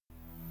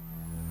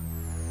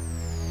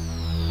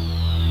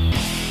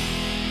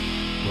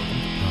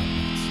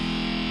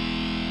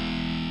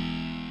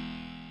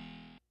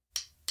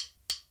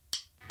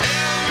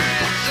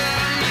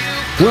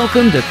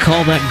Welcome to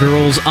Call That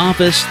Girl's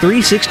Office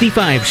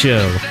 365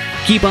 show.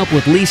 Keep up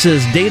with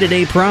Lisa's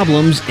day-to-day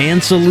problems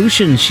and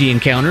solutions she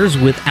encounters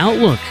with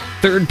Outlook,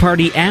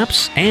 third-party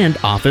apps, and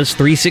Office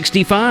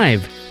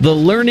 365. The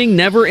learning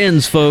never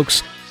ends,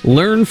 folks.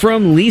 Learn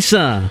from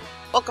Lisa.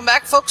 Welcome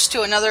back, folks,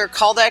 to another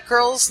Call That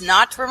Girl's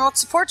not remote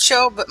support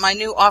show, but my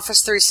new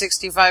Office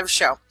 365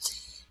 show.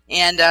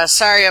 And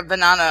sorry, I've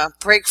been on a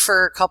break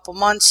for a couple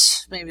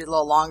months, maybe a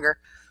little longer.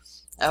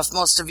 If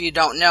most of you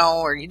don't know,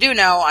 or you do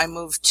know, I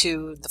moved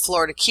to the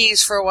Florida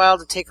Keys for a while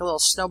to take a little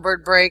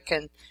snowbird break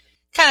and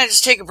kind of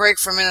just take a break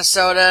from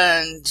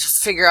Minnesota and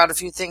figure out a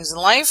few things in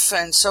life.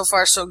 And so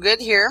far, so good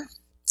here.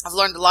 I've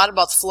learned a lot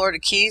about the Florida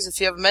Keys. If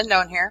you haven't been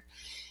down here,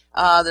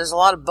 there's a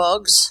lot of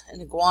bugs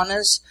and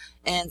iguanas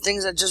and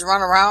things that just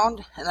run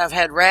around. And I've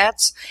had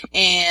rats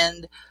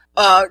and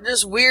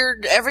just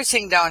weird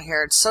everything down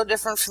here. It's so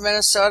different from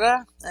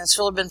Minnesota, and it's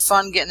really been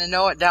fun getting to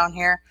know it down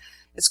here.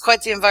 It's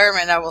quite the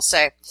environment, I will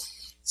say.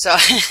 So,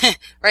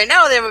 right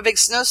now they have a big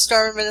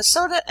snowstorm in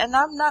Minnesota, and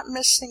I'm not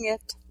missing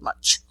it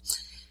much.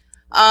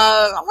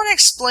 I want to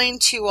explain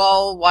to you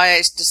all why I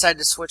decided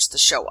to switch the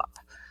show up.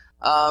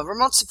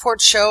 Remote support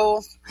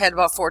show had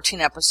about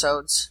 14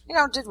 episodes.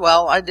 Did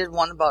well. I did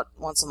one about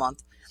once a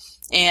month.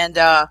 And,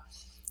 I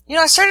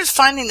started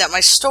finding that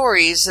my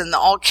stories in the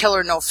all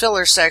killer, no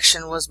filler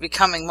section was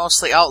becoming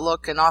mostly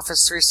Outlook and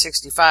Office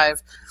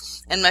 365.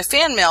 And my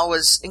fan mail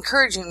was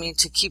encouraging me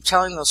to keep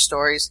telling those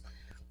stories.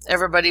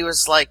 Everybody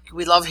was like,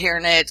 we love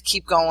hearing it,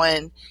 keep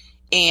going.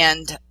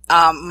 And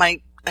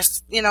I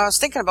was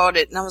thinking about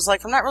it, and I was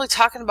like, I'm not really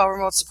talking about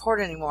remote support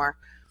anymore.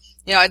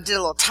 I did a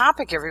little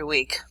topic every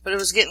week, but it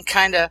was getting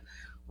kind of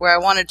where I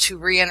wanted to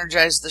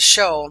re-energize the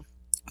show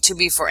to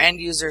be for end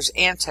users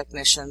and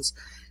technicians.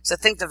 Because I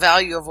think the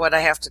value of what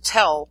I have to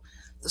tell,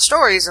 the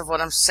stories of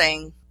what I'm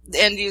saying,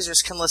 the end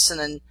users can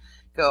listen and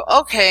go,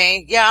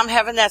 okay, yeah, I'm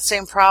having that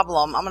same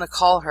problem. I'm going to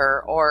call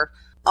her. Or,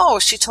 oh,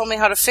 she told me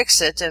how to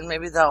fix it, and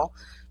maybe they'll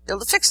be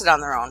able to fix it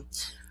on their own.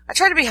 I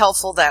try to be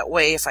helpful that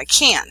way if I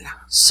can.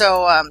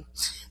 So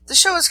the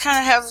show is kind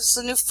of has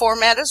a new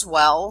format as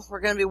well. We're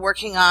going to be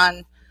working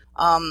on,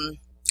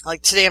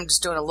 like today I'm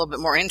just doing a little bit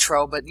more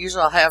intro, but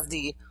usually I'll have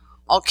the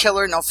all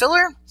killer, no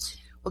filler.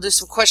 We'll do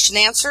some question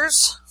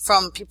answers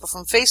from people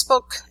from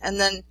Facebook, and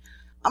then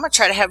I'm going to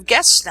try to have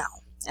guests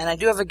now. And I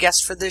do have a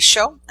guest for this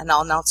show, and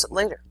I'll announce it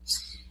later.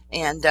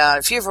 And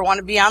if you ever want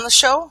to be on the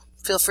show,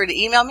 feel free to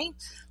email me.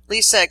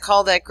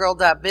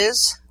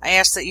 Lisa@callthatgirl.biz. I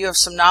ask that you have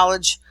some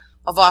knowledge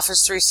of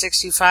Office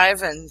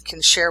 365 and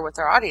can share with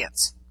our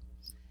audience.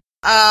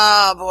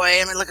 Oh boy,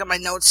 let me look at my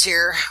notes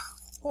here.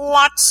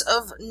 Lots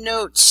of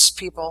notes,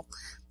 people.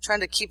 I'm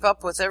trying to keep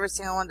up with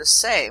everything I wanted to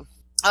say.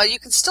 You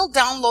can still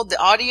download the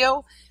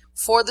audio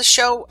for the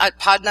show at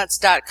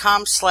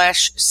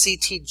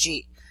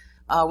podnuts.com/CTG.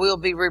 We will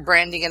be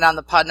rebranding it on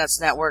the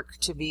Podnuts Network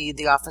to be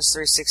the Office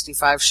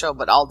 365 show,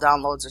 but all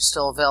downloads are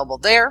still available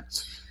there.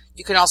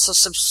 You can also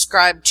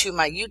subscribe to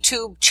my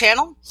YouTube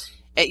channel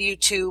at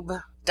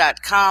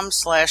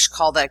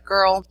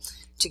youtube.com/callthatgirl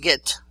to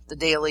get the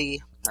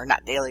daily, or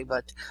not daily,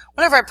 but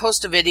whenever I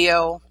post a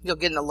video, you'll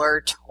get an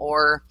alert,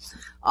 or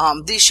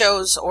these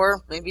shows,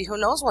 or maybe who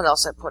knows what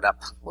else I put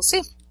up. We'll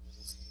see.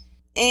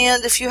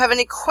 And if you have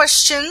any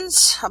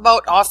questions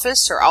about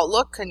Office or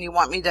Outlook and you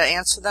want me to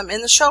answer them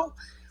in the show,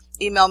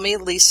 email me,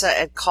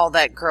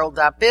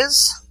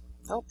 lisa@callthatgirl.biz.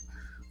 Oh,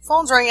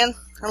 phone's ringing.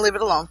 I'll leave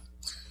it alone.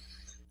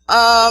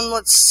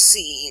 Let's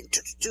see.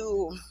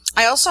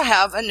 I also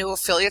have a new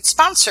affiliate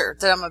sponsor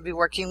that I'm going to be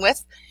working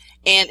with,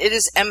 and it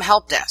is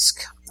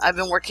mHelpDesk. I've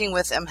been working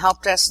with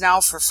mHelpDesk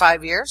now for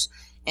 5 years,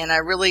 and I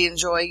really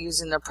enjoy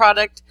using their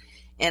product,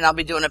 and I'll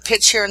be doing a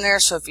pitch here and there,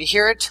 so if you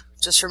hear it,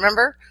 just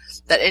remember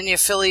that any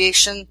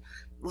affiliation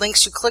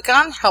links you click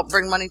on help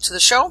bring money to the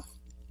show,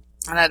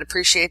 and I'd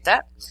appreciate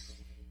that.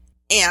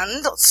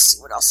 And let's see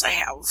what else I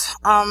have.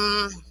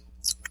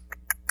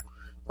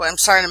 Well, I'm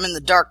sorry I'm in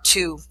the dark,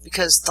 too,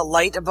 because the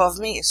light above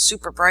me is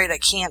super bright. I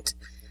can't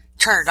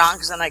turn it on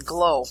because then I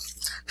glow.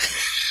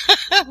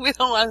 We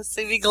don't want to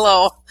see me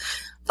glow.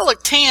 I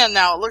look tan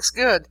now. It looks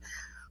good.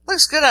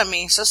 Looks good on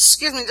me. So,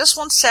 excuse me just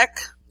one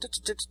sec.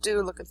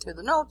 Looking through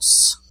the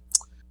notes.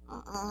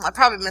 I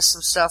probably missed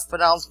some stuff,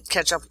 but I'll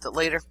catch up with it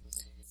later.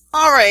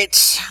 All right.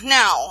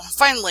 Now,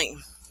 finally,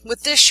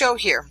 with this show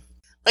here,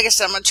 like I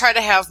said, I'm going to try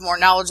to have more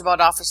knowledge about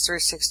Office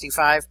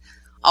 365,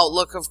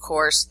 Outlook, of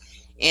course,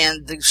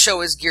 and the show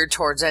is geared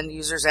towards end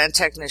users and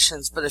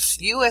technicians. But if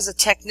you as a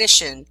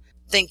technician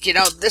think,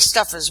 this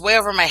stuff is way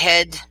over my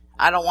head,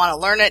 I don't want to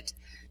learn it,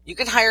 you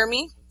can hire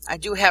me. I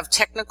do have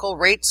technical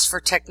rates for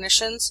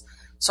technicians,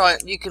 so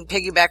you can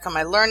piggyback on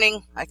my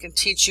learning. I can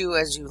teach you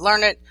as you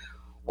learn it,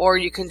 or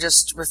you can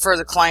just refer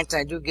the client,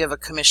 and I do give a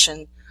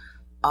commission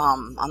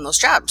on those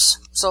jobs.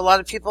 So a lot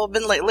of people have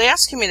been lately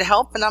asking me to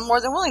help, and I'm more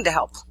than willing to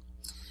help.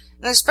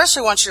 And I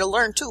especially want you to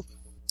learn, too.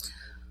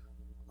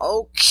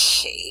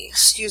 Okay,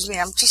 excuse me,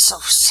 I'm just so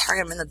sorry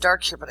I'm in the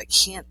dark here, but I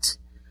can't.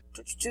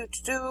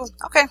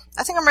 Okay,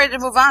 I think I'm ready to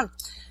move on.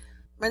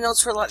 My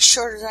notes were a lot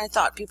shorter than I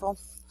thought, people.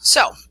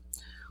 So,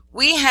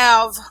 we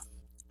have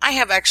I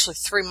have actually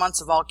 3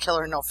 months of all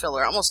killer, no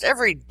filler. Almost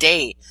every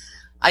day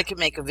I could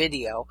make a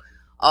video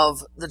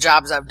of the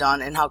jobs I've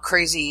done and how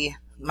crazy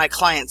my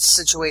clients'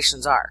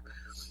 situations are.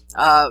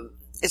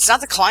 It's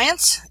not the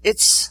clients,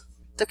 it's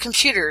the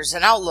computers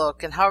and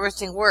Outlook and how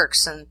everything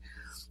works and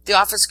the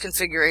office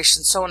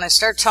configuration. So when I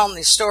start telling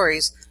these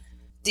stories,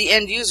 the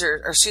end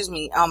user, or excuse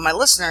me, my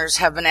listeners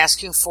have been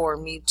asking for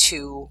me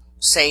to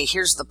say,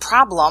 here's the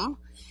problem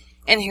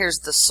and here's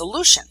the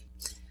solution.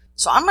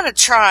 So I'm going to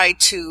try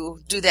to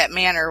do that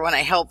manner when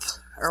I help,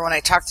 or when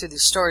I talk through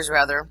these stories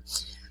rather,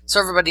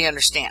 so everybody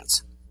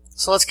understands.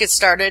 So let's get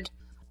started.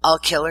 All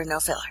killer, no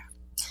filler.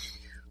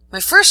 My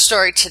first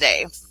story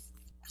today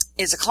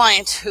is a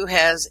client who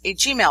has a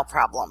Gmail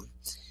problem.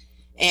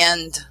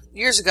 And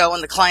years ago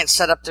when the client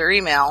set up their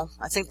email,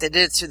 I think they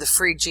did it through the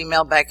free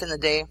Gmail back in the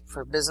day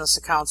for business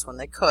accounts when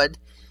they could.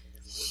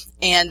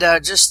 And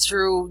just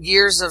through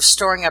years of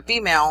storing up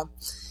email,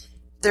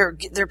 their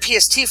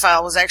PST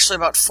file was actually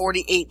about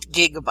 48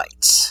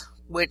 gigabytes,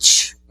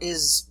 which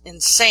is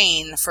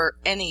insane for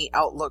any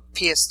Outlook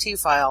PST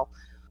file,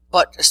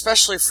 but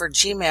especially for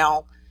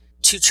Gmail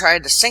to try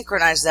to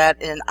synchronize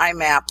that in an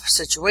IMAP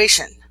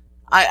situation.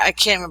 I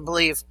can't even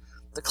believe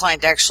the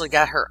client actually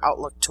got her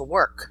Outlook to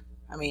work.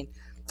 I mean,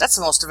 that's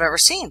the most I've ever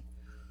seen.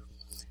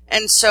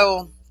 And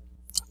so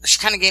she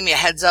kind of gave me a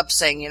heads up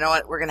saying, you know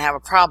what, we're going to have a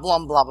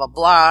problem, blah, blah,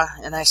 blah.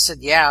 And I said,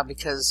 yeah,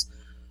 because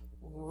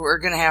we're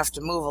going to have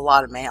to move a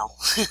lot of mail.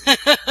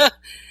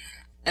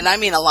 And I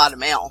mean a lot of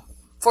mail.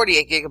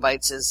 48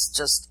 gigabytes is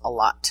just a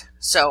lot.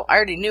 So I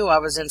already knew I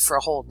was in for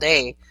a whole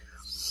day.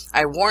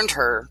 I warned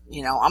her,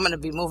 you know, I'm going to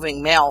be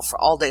moving mail for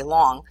all day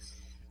long.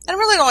 And it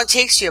really only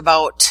takes you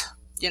about,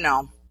 you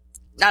know,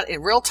 not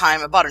in real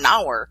time, about an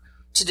hour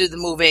to do the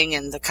moving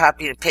and the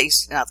copy and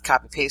paste, not the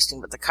copy pasting,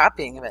 but the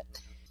copying of it.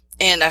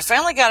 And I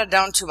finally got it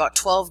down to about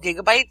 12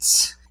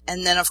 gigabytes.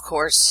 And then, of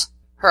course,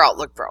 her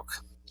Outlook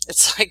broke.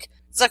 It's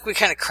like we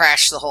kind of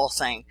crashed the whole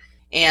thing.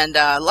 And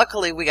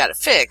luckily, we got it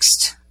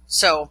fixed.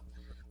 So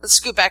let's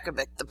scoot back a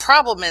bit. The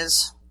problem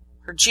is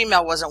her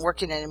Gmail wasn't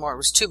working anymore. It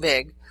was too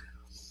big.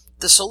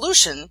 The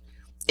solution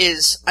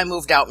is I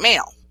moved out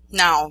mail.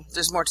 Now,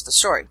 there's more to the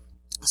story.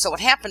 So what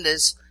happened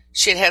is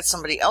she had had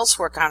somebody else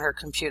work on her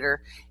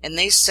computer, and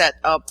they set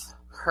up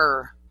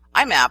her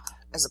IMAP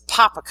as a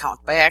POP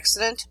account by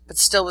accident, but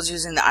still was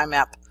using the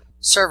IMAP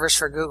servers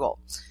for Google.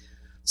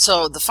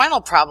 So the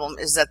final problem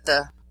is that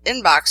the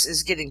inbox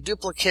is getting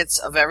duplicates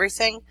of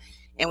everything,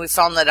 and we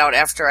found that out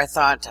after I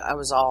thought I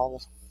was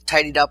all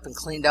tidied up and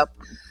cleaned up.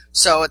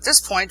 So at this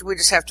point, we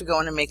just have to go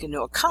in and make a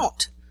new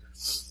account.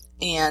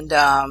 And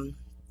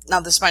now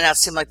this might not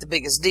seem like the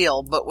biggest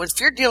deal, but if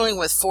you're dealing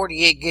with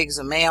 48 gigs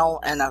of mail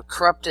and a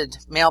corrupted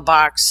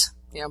mailbox,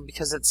 you know,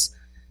 because it's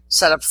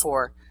set up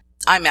for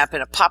IMAP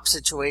in a POP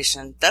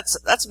situation, that's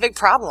a big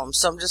problem.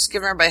 So I'm just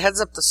giving everybody a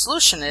heads up. The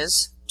solution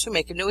is to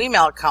make a new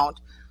email account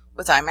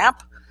with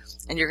IMAP,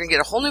 and you're going to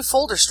get a whole new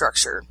folder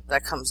structure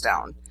that comes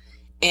down.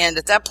 And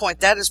at that point,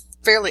 that is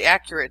fairly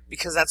accurate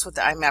because that's what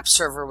the IMAP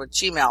server with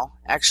Gmail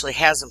actually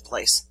has in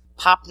place.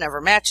 POP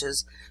never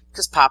matches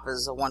because POP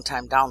is a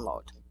one-time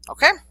download.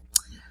 Okay?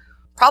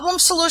 Problem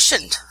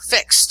solution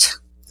fixed.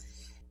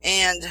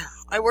 And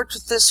I worked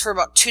with this for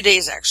about 2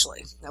 days,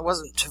 actually. It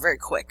wasn't very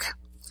quick.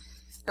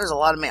 There was a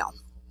lot of mail.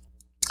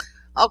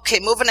 Okay,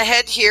 moving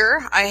ahead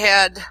here, I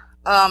had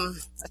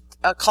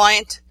a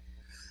client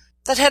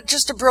that had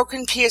just a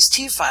broken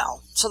PST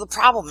file. So the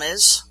problem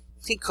is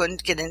he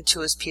couldn't get into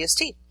his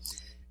PST.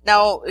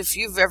 Now, if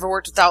you've ever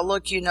worked with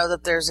Outlook, you know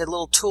that there's a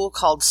little tool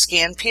called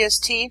Scan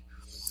PST,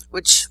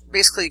 which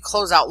basically you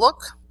close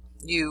Outlook,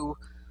 you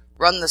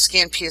run the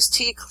Scan PST,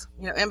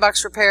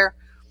 inbox repair,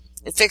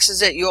 it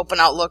fixes it, you open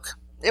Outlook,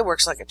 it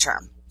works like a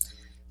charm.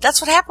 That's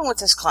what happened with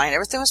this client.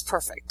 Everything was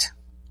perfect.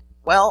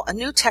 Well, a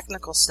new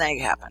technical snag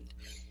happened.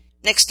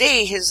 Next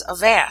day, his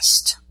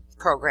Avast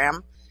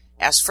program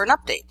asked for an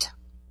update,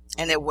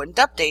 and it wouldn't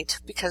update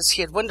because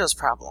he had Windows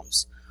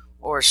problems,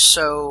 or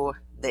so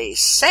they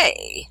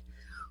say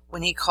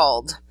when he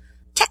called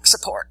tech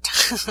support.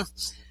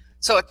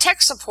 So a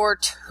tech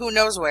support, who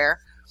knows where,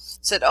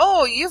 said,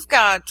 oh, you've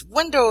got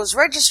Windows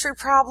registry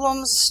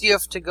problems, you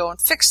have to go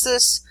and fix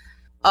this.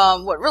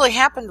 What really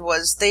happened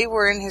was they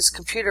were in his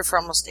computer for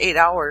almost 8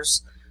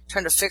 hours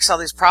trying to fix all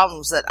these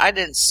problems that I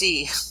didn't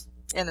see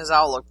in his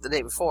Outlook the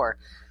day before,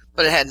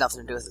 but it had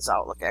nothing to do with his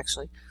Outlook,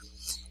 actually.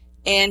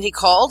 And he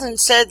called and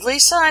said,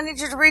 Lisa, I need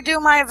you to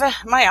redo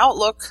my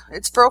Outlook.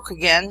 It's broke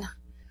again.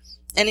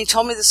 And he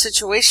told me the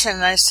situation,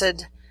 and I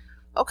said,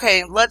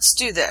 okay, let's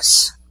do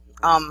this.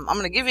 I'm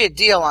going to give you a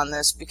deal on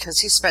this because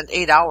he spent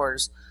 8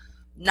 hours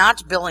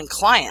not billing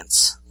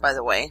clients, by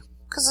the way,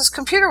 because his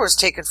computer was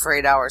taken for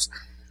 8 hours.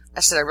 I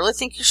said, I really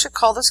think you should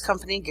call this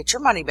company and get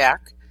your money back.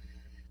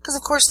 Because,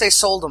 of course, they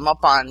sold him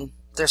up on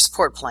their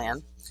support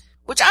plan,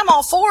 which I'm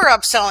all for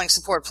upselling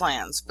support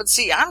plans. But,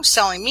 see, I'm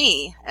selling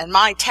me and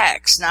my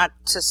techs, not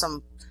to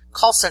some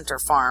call center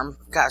farm,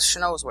 gosh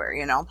knows where,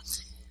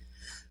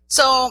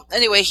 So,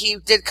 anyway, he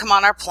did come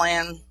on our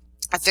plan.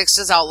 I fixed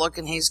his Outlook,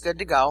 and he's good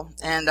to go.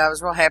 And I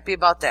was real happy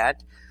about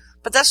that.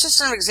 But that's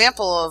just an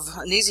example of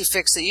an easy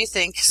fix that you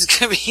think is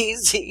going to be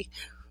easy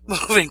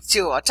moving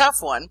to a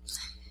tough one.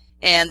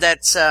 And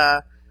that's,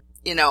 to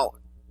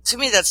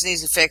me that's an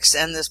easy fix.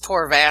 And this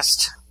poor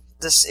Avast,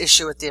 this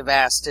issue with the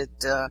Avast,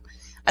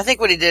 I think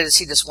what he did is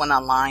he just went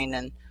online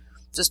and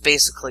just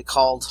basically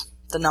called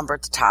the number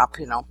at the top,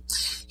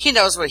 He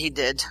knows what he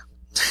did.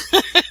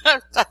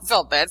 I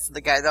felt bad for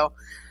the guy, though.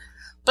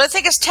 But I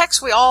think as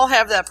techs, we all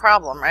have that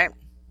problem, right?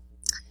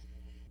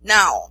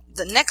 Now,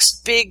 the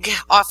next big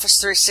Office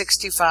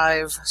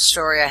 365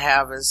 story I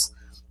have is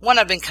one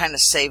I've been kind of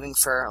saving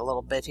for a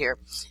little bit here.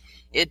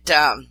 It's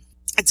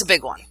a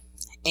big one.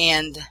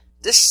 And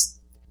this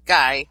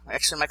guy,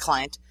 actually my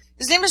client,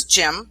 his name is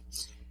Jim.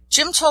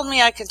 Jim told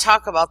me I can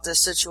talk about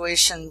this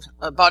situation,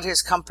 about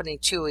his company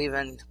too,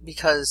 even,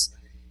 because,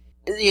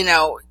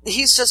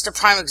 he's just a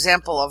prime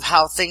example of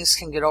how things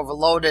can get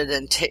overloaded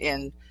and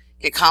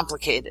get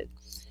complicated.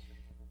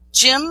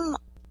 Jim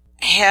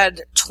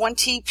had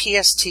 20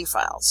 PST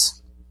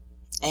files,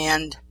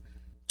 and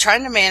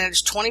trying to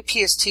manage 20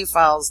 PST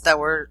files that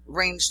were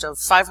ranged of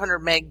 500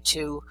 meg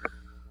to,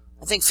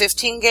 I think,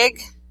 15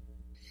 gig.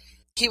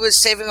 He was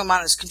saving them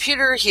on his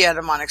computer. He had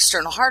them on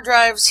external hard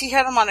drives. He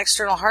had them on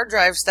external hard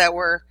drives that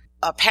were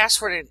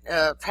password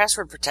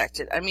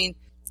protected. I mean,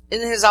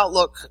 in his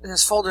Outlook, in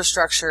his folder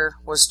structure,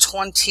 was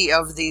 20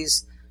 of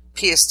these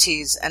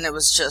PSTs, and it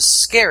was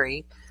just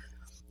scary.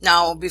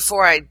 Now,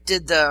 before I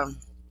did the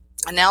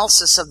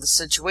analysis of the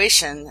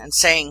situation and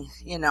saying,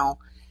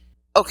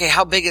 okay,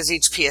 how big is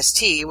each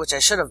PST, which I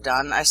should have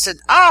done, I said,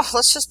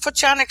 let's just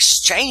put you on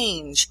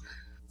Exchange.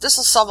 This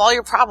will solve all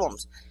your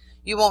problems.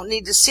 You won't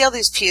need to see all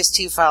these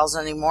PST files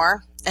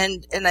anymore.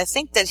 And I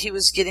think that he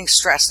was getting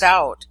stressed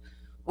out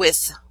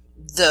with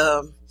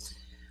the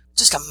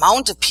just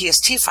amount of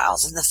PST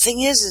files. And the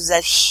thing is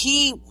that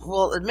he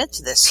will admit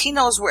to this. He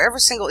knows where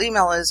every single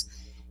email is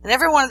in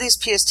every one of these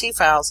PST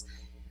files,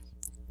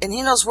 and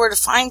he knows where to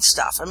find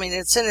stuff. I mean,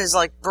 it's in his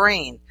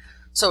brain.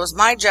 So it was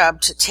my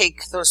job to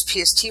take those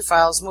PST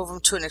files, move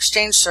them to an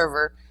Exchange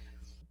server.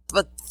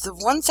 But the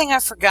one thing I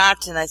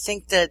forgot, and I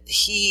think that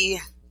he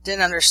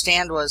didn't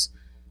understand, was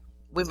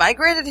we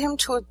migrated him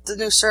to the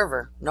new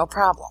server, no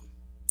problem.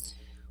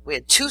 We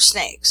had two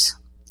snakes.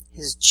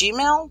 His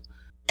Gmail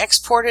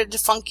exported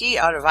funky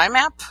out of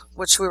IMAP,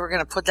 which we were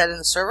going to put that in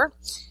the server.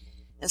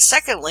 And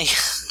secondly,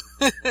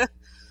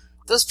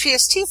 those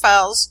PST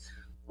files,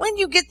 when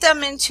you get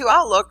them into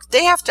Outlook,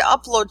 they have to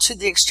upload to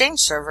the Exchange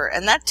server,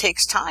 and that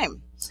takes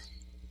time.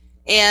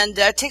 And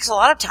it takes a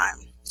lot of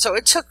time. So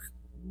it took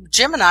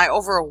Jim and I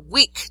over a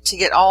week to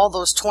get all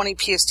those 20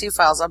 PST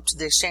files up to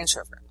the Exchange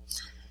server.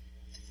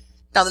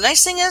 Now, the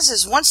nice thing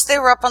is once they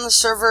were up on the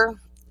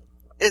server,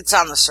 it's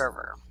on the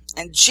server.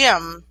 And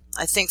Jim,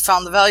 I think,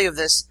 found the value of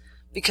this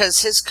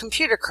because his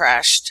computer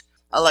crashed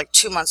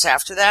 2 months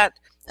after that.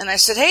 And I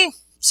said, hey,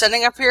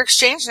 setting up your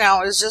Exchange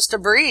now is just a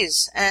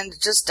breeze and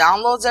just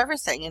downloads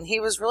everything. And he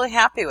was really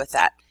happy with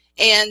that.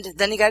 And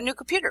then he got a new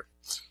computer.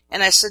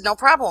 And I said, no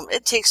problem.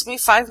 It takes me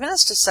 5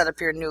 minutes to set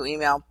up your new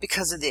email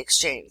because of the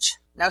Exchange.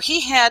 Now,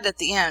 he had at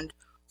the end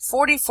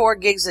 44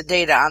 gigs of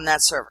data on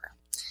that server.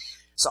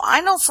 So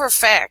I know for a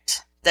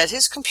fact that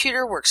his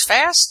computer works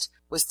fast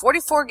with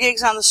 44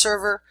 gigs on the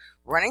server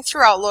running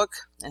through Outlook,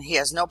 and he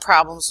has no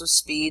problems with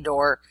speed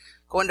or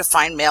going to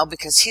find mail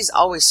because he's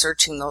always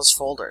searching those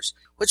folders,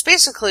 which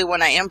basically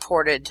when I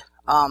imported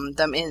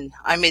them in,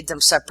 I made them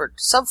separate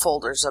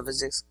subfolders of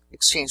his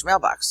Exchange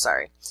mailbox.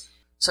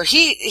 So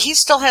he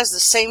still has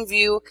the same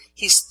view.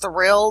 He's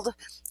thrilled,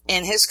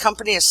 and his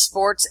company is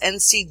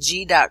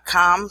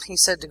sportsncg.com. He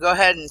said to go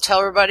ahead and tell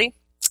everybody,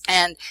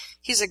 and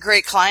he's a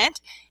great client.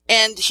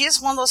 And he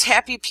is one of those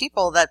happy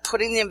people that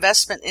putting the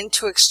investment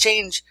into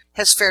Exchange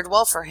has fared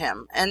well for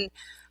him. And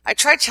I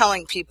try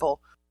telling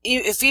people,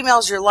 if email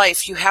is your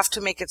life, you have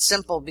to make it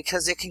simple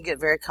because it can get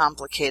very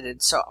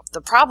complicated. So the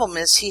problem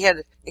is he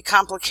had a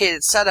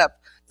complicated setup.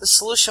 The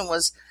solution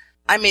was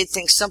I made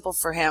things simple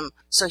for him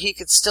so he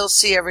could still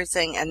see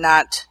everything and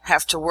not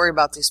have to worry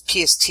about these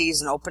PSTs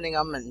and opening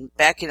them and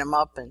backing them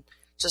up and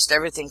just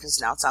everything because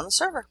now it's on the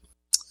server.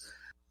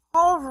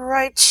 All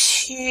right,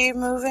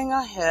 moving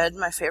ahead,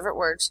 my favorite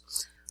words.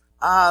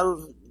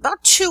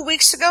 About 2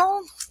 weeks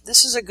ago,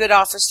 this is a good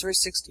Office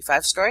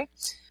 365 story.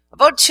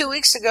 About 2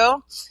 weeks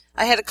ago,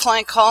 I had a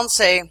client call and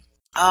say,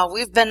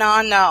 we've been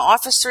on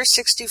Office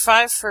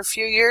 365 for a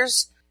few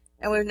years,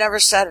 and we've never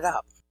set it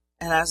up.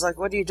 And I was like,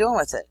 what are you doing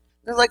with it?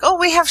 They're like,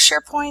 we have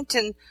SharePoint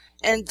and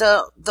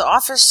the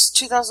Office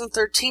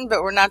 2013,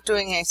 but we're not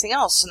doing anything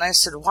else. And I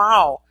said,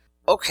 wow,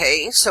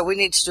 okay, so we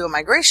need to do a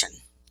migration.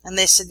 And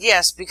they said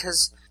yes,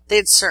 because they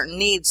had certain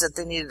needs that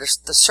they needed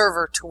the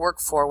server to work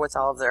for with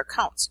all of their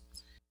accounts.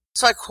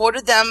 So I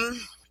quoted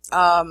them.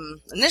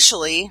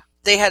 Initially,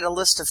 they had a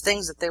list of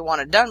things that they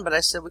wanted done, but I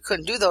said we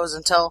couldn't do those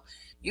until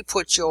you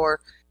put your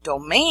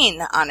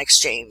domain on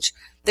Exchange.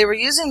 They were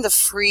using the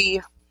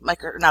free,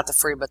 not the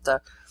free, but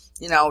the,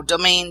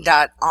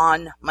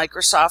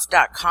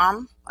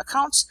 domain.onmicrosoft.com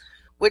accounts,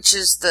 which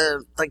is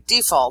the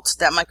default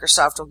that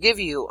Microsoft will give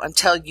you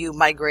until you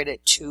migrate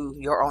it to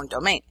your own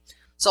domain.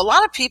 So a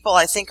lot of people,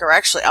 I think, are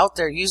actually out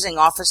there using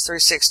Office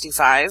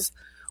 365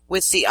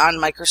 with the On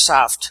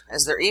Microsoft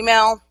as their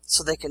email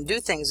so they can do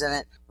things in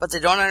it, but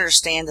they don't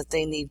understand that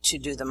they need to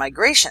do the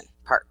migration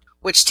part,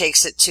 which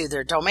takes it to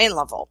their domain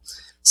level.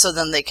 So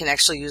then they can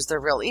actually use their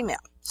real email.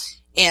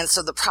 And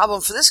so the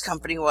problem for this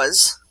company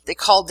was they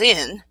called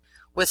in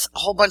with a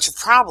whole bunch of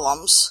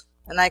problems,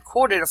 and I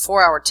quoted a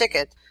 4-hour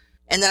ticket,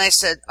 and then I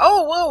said,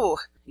 oh, whoa,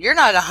 you're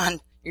not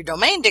on your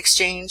domain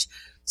exchange,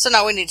 so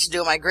now we need to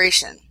do a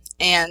migration.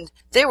 And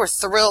they were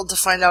thrilled to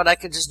find out I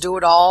could just do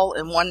it all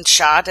in one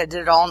shot. I did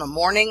it all in the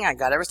morning. I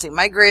got everything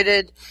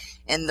migrated,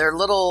 and their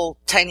little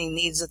tiny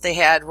needs that they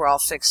had were all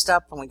fixed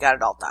up, and we got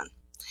it all done.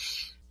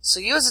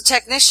 So you as a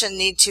technician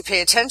need to pay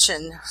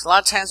attention. A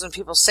lot of times when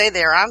people say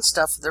they're on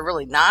stuff, they're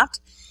really not.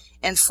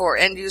 And for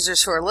end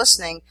users who are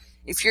listening,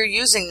 if you're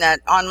using that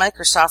on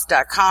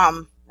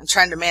Microsoft.com and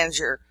trying to manage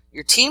your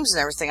teams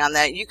and everything on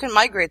that, you can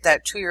migrate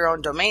that to your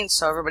own domain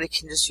so everybody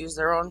can just use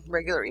their own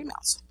regular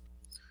emails.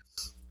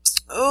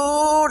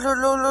 Oh,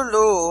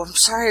 I'm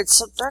sorry, it's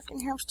so dark in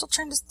here. I'm still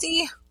trying to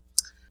see.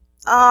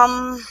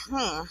 Let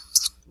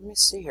me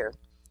see here.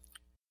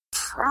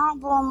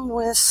 Problem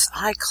with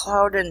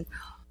iCloud and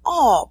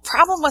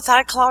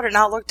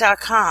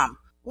Outlook.com.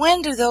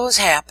 When do those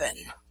happen?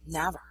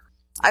 Never.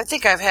 I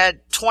think I've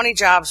had 20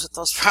 jobs with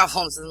those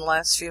problems in the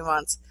last few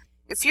months.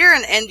 If you're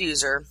an end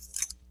user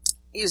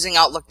using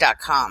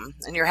Outlook.com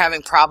and you're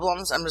having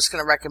problems, I'm just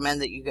going to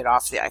recommend that you get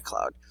off the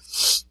iCloud.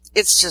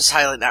 It's just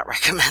highly not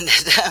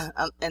recommended.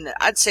 And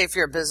I'd say if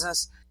you're a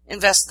business,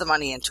 invest the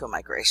money into a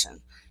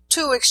migration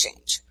to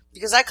Exchange.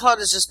 Because iCloud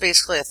is just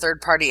basically a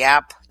third-party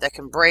app that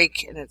can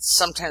break, and it's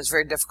sometimes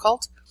very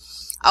difficult.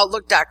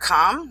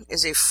 Outlook.com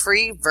is a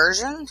free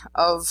version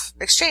of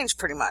Exchange,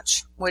 pretty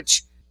much,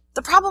 which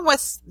the problem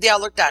with the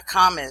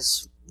Outlook.com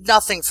is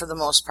nothing for the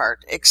most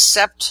part,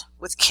 except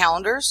with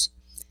calendars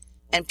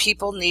and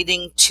people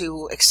needing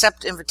to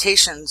accept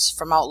invitations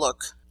from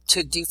Outlook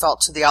to default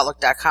to the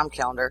Outlook.com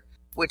calendar,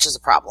 which is a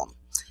problem.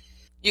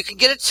 You can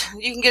get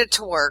it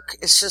to work.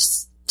 It's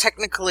just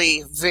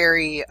technically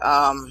very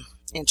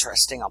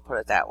interesting, I'll put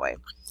it that way.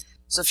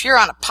 So if you're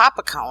on a POP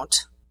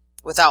account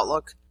with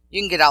Outlook, you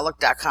can get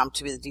Outlook.com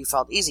to be the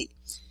default easy.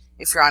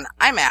 If you're on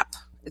IMAP,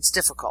 it's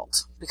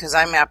difficult because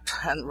IMAP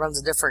runs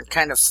a different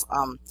kind of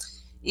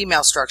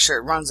email structure.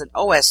 It runs an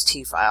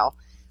OST file,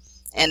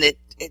 and it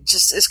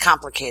just is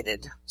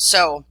complicated.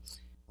 So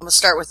I'm going to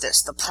start with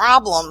this. The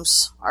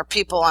problems are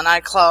people on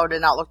iCloud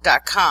and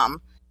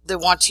Outlook.com. They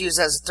want to use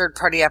it as a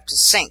third-party app to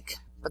sync,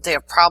 but they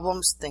have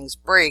problems, things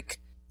break.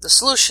 The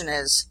solution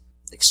is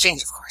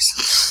Exchange, of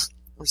course.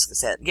 I'm just going to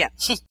say it again.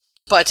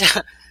 But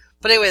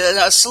anyway,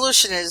 the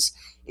solution is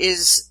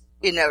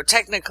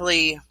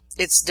technically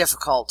it's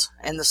difficult,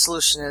 and the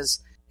solution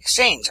is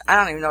Exchange. I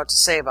don't even know what to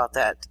say about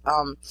that.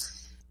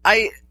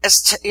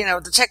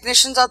 The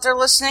technicians out there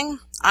listening,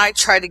 I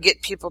try to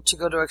get people to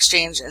go to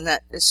Exchange, and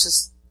that it's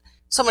just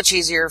so much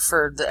easier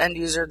for the end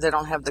user. They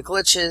don't have the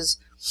glitches.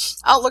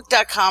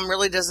 Outlook.com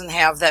really doesn't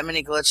have that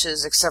many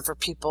glitches except for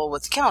people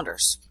with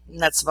calendars. And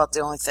that's about the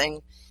only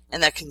thing.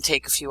 And that can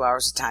take a few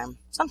hours of time.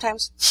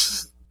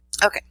 Sometimes.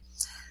 Okay.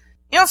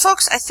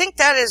 Folks, I think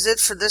that is it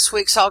for this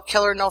week's All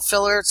Killer No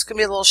Filler. It's going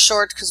to be a little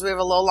short because we have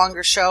a little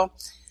longer show.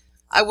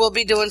 I will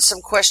be doing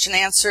some question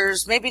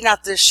answers. Maybe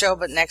not this show,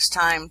 but next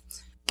time.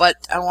 But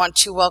I want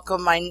to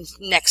welcome my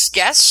next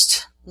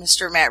guest,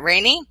 Mr. Matt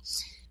Rainey,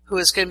 who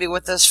is going to be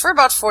with us for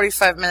about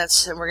 45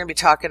 minutes, and we're going to be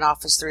talking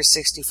Office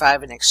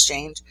 365 and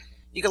Exchange.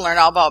 You can learn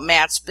all about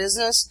Matt's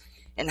business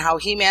and how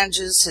he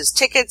manages his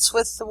tickets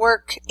with the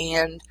work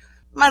and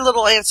my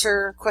little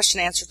question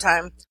answer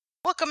time.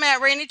 Welcome, Matt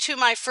Rainey, to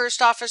my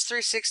first Office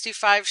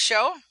 365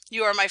 show.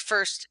 You are my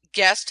first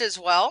guest as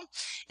well,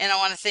 and I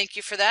want to thank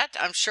you for that.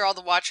 I'm sure all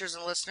the watchers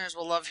and listeners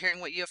will love hearing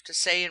what you have to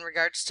say in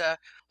regards to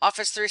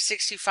Office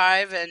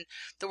 365 and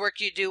the work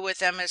you do with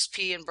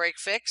MSP and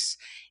BreakFix.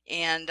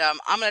 And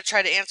I'm going to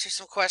try to answer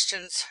some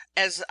questions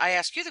as I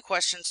ask you the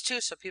questions,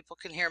 too, so people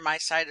can hear my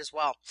side as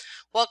well.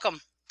 Welcome.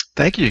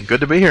 Thank you.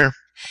 Good to be here.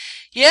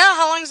 Yeah,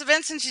 how long has it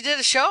been since you did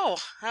a show?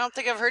 I don't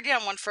think I've heard you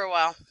on one for a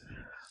while.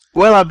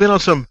 Well, I've been on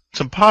some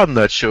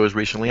Podnut shows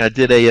recently. I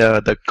did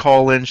the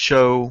call-in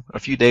show a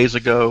few days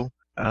ago.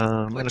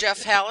 With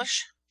Jeff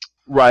Hallish?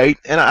 Right,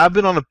 and I've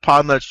been on a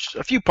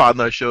few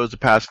Podnut shows the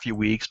past few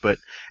weeks,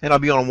 and I'll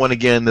be on one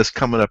again this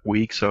coming up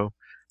week, so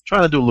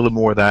trying to do a little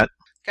more of that.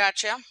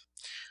 Gotcha.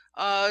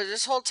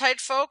 Just hold tight,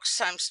 folks.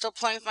 I'm still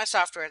playing with my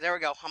software. There we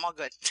go. I'm all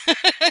good.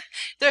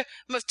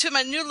 To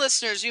my new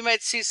listeners, you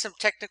might see some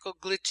technical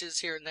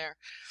glitches here and there.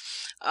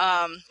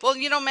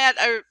 Well, Matt,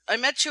 I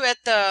met you at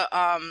the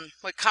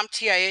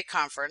CompTIA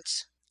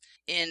conference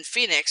in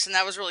Phoenix, and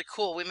that was really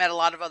cool. We met a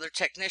lot of other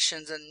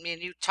technicians, and me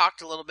and you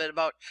talked a little bit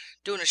about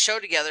doing a show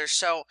together.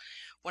 So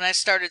when I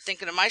started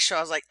thinking of my show,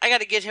 I was like, I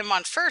got to get him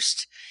on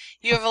first.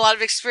 You have a lot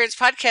of experience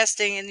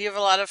podcasting, and you have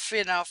a lot of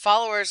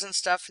followers and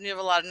stuff, and you have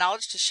a lot of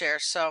knowledge to share.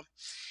 So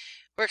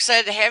we're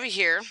excited to have you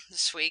here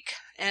this week.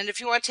 And if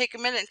you want to take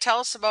a minute and tell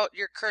us about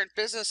your current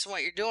business and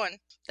what you're doing,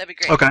 that'd be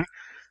great. Okay.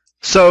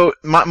 So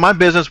my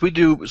business, we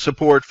do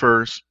support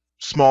for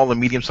small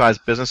and medium-sized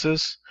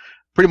businesses,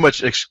 pretty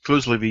much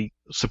exclusively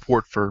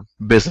support for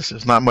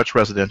businesses, not much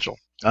residential.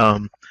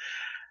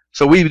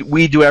 So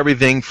we do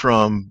everything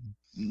from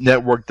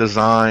network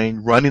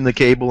design, running the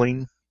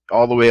cabling,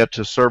 all the way up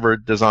to server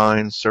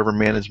design, server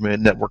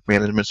management, network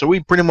management. So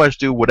we pretty much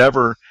do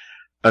whatever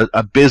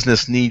a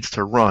business needs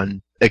to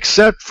run,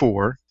 except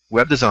for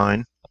web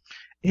design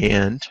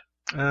and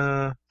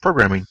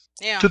programming.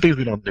 Yeah. 2 things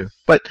we don't do.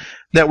 But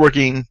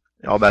networking,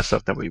 all that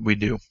stuff that we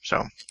do.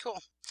 So cool.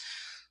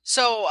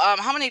 So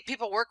how many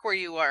people work where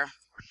you are?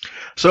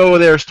 So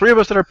there's 3 of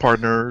us that are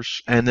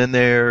partners, and then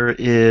there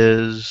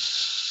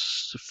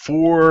is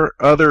 4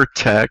 other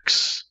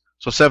techs.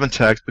 So 7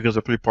 techs, because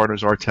the 3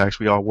 partners are techs.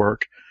 We all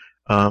work,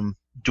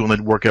 doing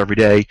the work every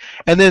day,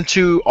 and then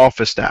 2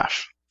 office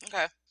staff.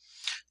 Okay.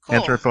 Cool.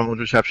 Answer phone,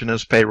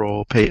 receptionist,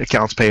 payroll,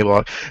 accounts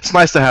payable. It's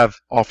nice to have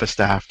office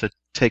staff to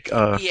take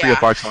free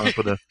up our time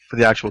for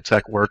the actual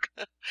tech work.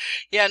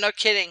 Yeah, no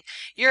kidding.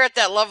 You're at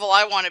that level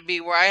I want to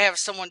be, where I have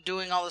someone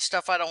doing all the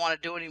stuff I don't want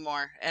to do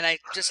anymore, and I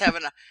just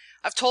haven't.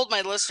 I've told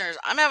my listeners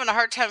I'm having a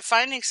hard time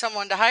finding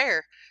someone to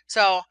hire.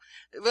 So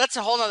that's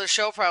a whole nother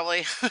show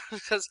probably,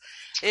 because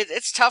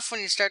it's tough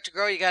when you start to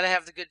grow. You got to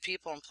have the good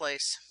people in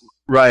place.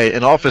 Right,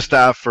 and office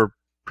staff for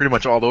pretty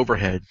much all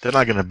overhead. They're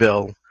not going to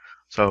bill.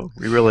 So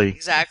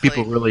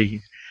people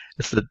really,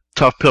 it's a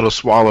tough pill to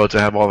swallow to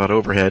have all that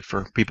overhead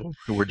for people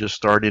who were just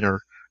starting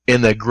or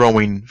in the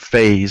growing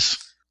phase.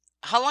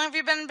 How long have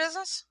you been in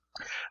business?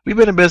 We've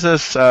been in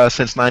business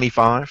since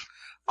 '95.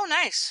 Oh,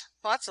 nice.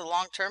 Well, that's a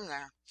long term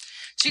there.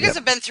 So you guys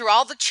have been through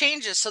all the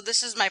changes. So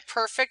this is my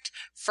perfect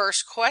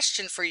first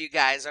question for you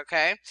guys,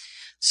 okay?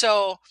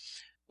 So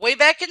way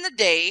back in the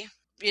day,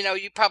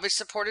 you probably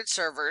supported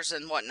servers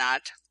and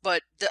whatnot,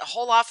 but the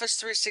whole Office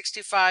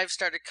 365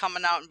 started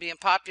coming out and being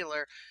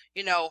popular.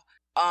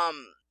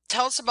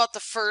 Tell us about the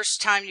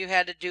first time you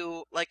had to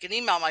do like an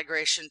email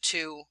migration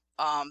to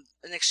an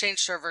Exchange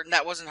server, and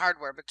that wasn't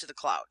hardware, but to the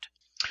cloud.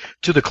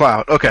 To the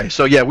cloud. Okay,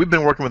 so yeah, we've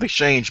been working with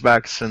Exchange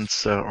back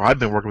since, or I've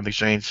been working with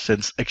Exchange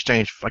since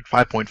Exchange like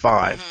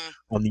 5.5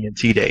 on the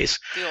NT days.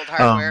 The old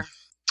hardware.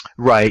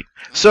 Right.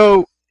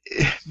 So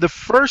the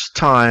first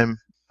time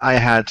I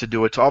had to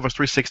do it to Office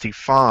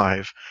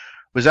 365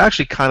 was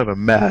actually kind of a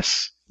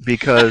mess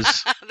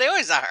because they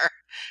always are.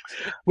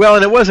 Well,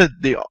 and it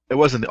wasn't the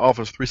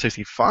Office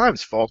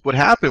 365's fault. What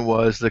happened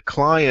was the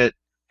client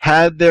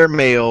had their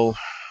mail,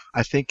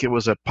 I think it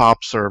was a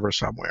POP server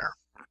somewhere,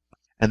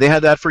 and they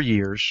had that for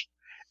years,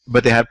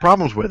 but they had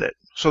problems with it.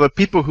 So the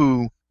people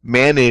who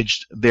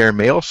managed their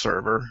mail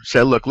server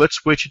said, look, let's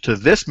switch it to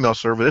this mail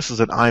server. This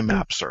is an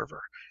IMAP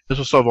server. This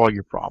will solve all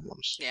your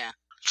problems. Yeah.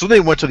 So they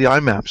went to the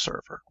IMAP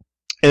server.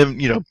 And,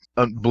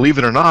 believe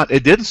it or not,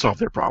 it didn't solve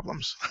their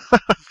problems.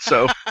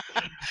 So,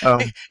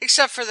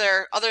 except for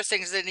their other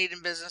things they need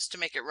in business to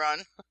make it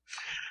run.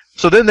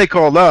 So then they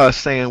called us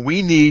saying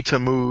we need to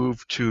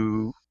move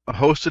to a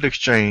hosted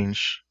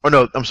Exchange. Oh,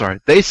 no, I'm sorry.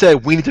 They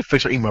said we need to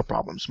fix our email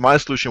problems. My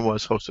solution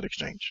was hosted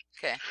Exchange.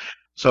 Okay.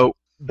 So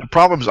the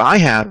problems I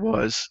had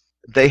was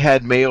they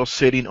had mail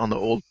sitting on the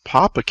old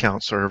POP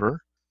account server,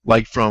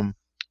 like from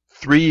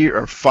 3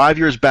 or 5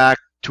 years back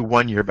to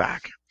 1 year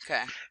back.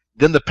 Okay.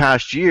 Then the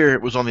past year,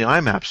 it was on the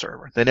IMAP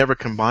server. They never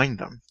combined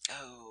them.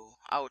 Oh,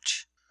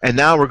 ouch. And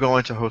now we're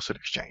going to hosted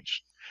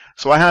Exchange.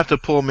 So I have to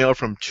pull mail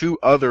from 2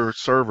 other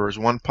servers,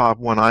 one POP,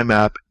 one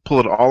IMAP,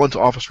 pull it all into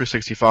Office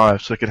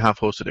 365 so it can have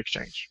hosted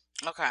Exchange.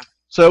 Okay.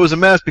 So it was a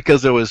mess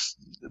because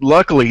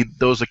luckily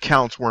those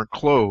accounts weren't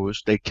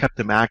closed. They kept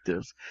them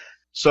active.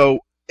 So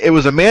it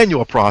was a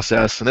manual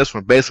process, and this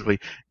one basically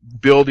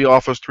build the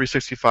Office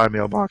 365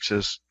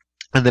 mailboxes,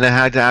 and then I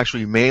had to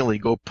actually manually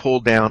go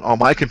pull down on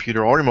my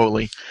computer or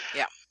remotely.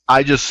 Yeah.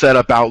 I just set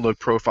up Outlook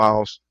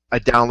profiles. I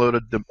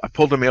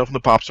pulled the mail from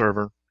the POP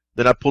server.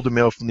 Then I pulled the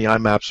mail from the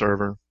IMAP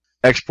server,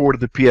 exported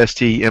the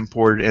PST,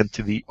 imported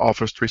into the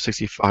Office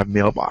 365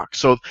 mailbox.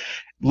 So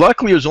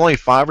luckily it was only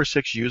 5 or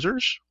 6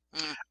 users,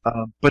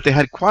 but they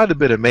had quite a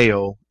bit of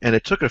mail, and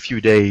it took a few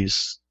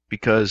days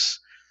because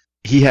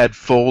he had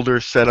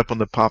folders set up on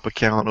the POP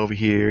account over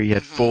here. He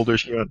had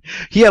folders here.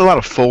 He had a lot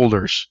of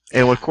folders,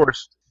 and of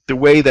course, the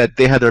way that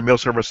they had their mail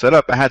server set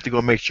up, I had to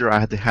go make sure I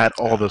had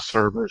all the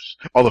servers,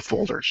 all the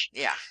folders.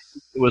 Yeah.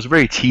 It was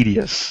very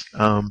tedious.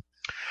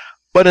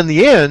 But in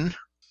the end,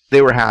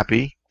 they were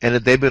happy, and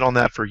they've been on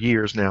that for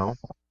years now.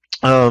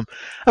 Of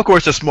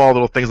course, the small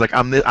little things like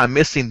I'm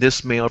missing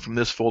this mail from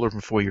this folder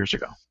from 4 years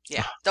ago.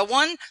 Yeah. The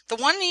one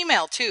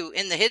email too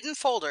in the hidden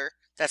folder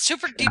that's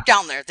super deep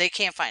down there. They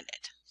can't find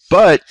it.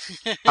 But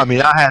I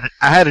mean, I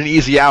had an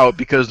easy out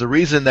because the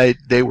reason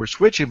they were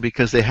switching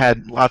because they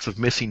had lots of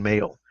missing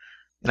mail.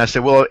 And I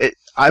said, well,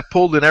 I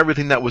pulled in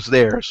everything that was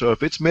there. So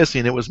if it's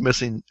missing, it was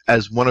missing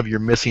as one of your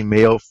missing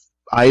mail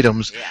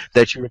items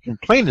that you were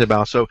complaining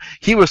about. So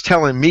he was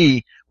telling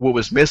me what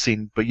was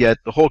missing, but yet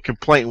the whole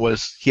complaint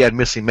was he had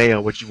missing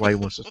mail, which is why he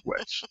wants to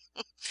switch.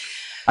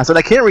 I said,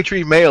 I can't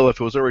retrieve mail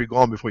if it was already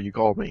gone before you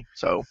called me.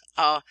 So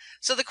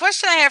the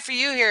question I have for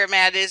you here,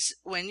 Matt, is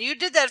when you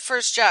did that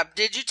first job,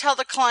 did you tell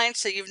the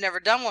clients that you've never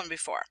done one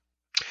before?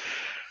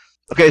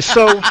 Okay,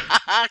 so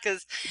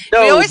Because we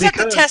no, always have to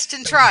because test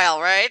and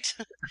trial, right?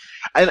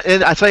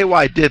 and I tell you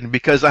why I didn't,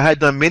 because I had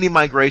done many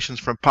migrations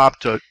from POP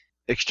to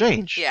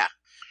Exchange. Yeah.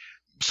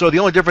 So the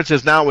only difference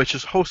is now it's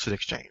just hosted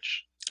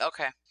Exchange.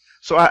 Okay.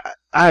 So I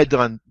had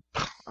done,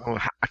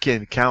 I can't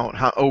even count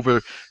how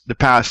over the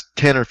past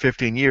 10 or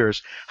 15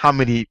 years how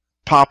many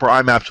POP or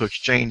IMAP to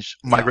Exchange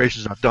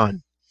migrations I've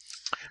done.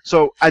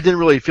 So I didn't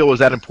really feel it was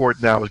that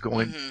important that I was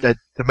going that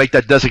to make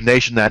that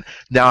designation that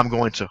now I'm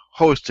going to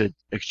hosted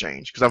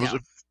Exchange, because I was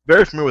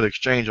very familiar with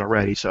Exchange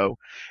already. So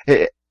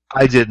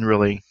I didn't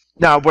really.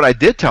 Now what I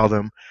did tell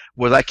them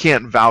was I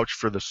can't vouch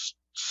for the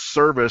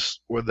service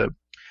or the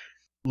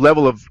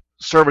level of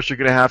service you're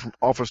going to have from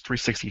Office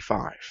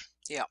 365.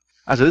 Yeah.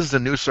 I said, this is a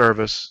new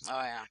service.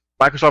 Oh, yeah.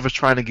 Microsoft is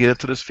trying to get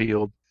into this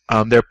field.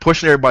 They're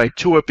pushing everybody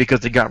to it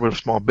because they got rid of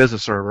Small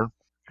Business Server,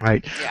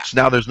 right? Yeah.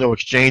 So now there's no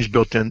Exchange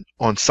built in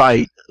on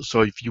site.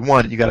 So if you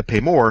want it, you got to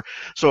pay more.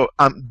 So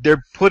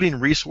they're putting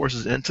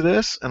resources into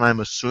this, and I'm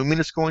assuming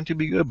it's going to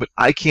be good, but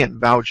I can't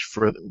vouch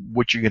for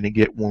what you're going to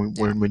get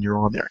when you're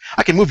on there.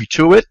 I can move you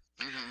to it,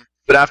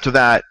 but after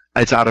that,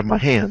 it's out of my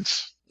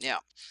hands. Yeah.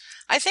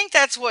 I think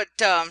that's what,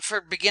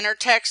 for beginner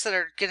techs that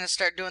are going to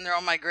start doing their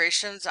own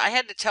migrations, I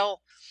had to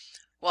tell.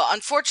 Well,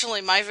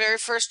 unfortunately, my very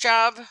first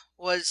job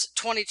was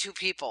 22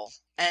 people,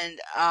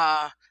 and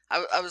I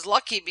was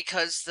lucky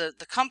because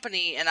the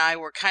company and I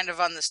were kind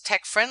of on this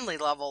tech-friendly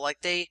level.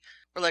 Like, they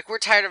were like, we're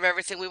tired of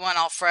everything. We want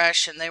all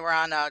fresh, and they were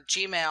on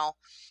Gmail,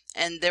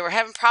 and they were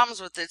having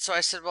problems with it. So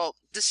I said, well,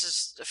 this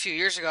is a few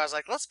years ago. I was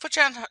like, let's put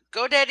you on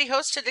GoDaddy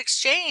Hosted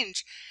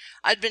Exchange.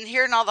 I'd been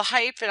hearing all the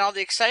hype and all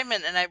the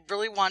excitement, and I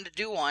really wanted to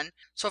do one.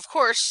 So, of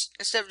course,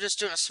 instead of just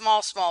doing a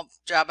small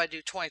job, I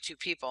do 22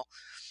 people.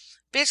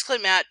 Basically,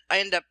 Matt, I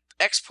end up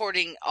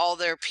exporting all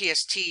their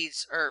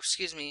PSTs, or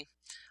excuse me,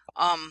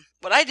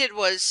 what I did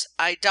was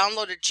I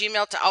downloaded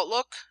Gmail to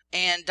Outlook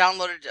and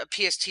downloaded a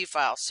PST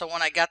file. So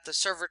when I got the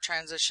server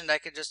transitioned, I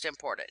could just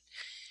import it.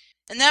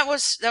 And that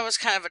was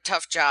kind of a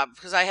tough job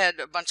because I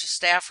had a bunch of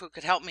staff who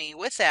could help me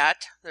with that.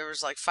 There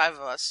was like 5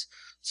 of us,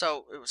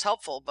 so it was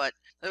helpful, but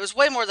it was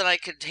way more than I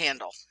could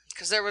handle,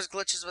 because there was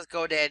glitches with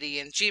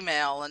GoDaddy and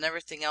Gmail and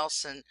everything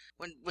else. And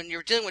when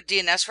you're dealing with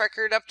DNS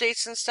record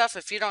updates and stuff,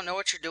 if you don't know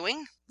what you're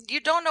doing, you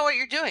don't know what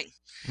you're doing.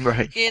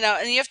 Right. You know,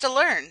 and you have to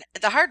learn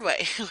the hard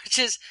way, which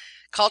is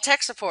call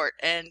tech support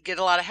and get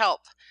a lot of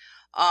help.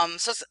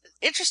 So it's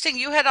interesting.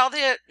 You had all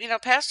the,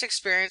 past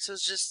experience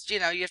was just,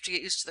 you have to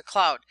get used to the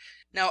cloud.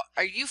 Now,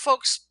 are you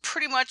folks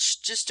pretty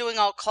much just doing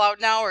all cloud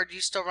now, or are you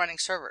still running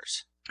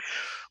servers?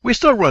 We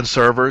still run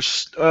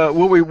servers.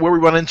 What we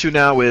run into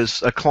now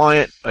is a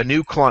client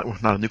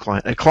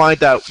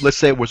that, let's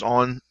say, was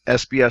on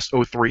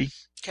SBS 03,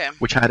 okay,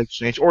 which had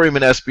Exchange, or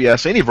even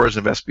SBS, any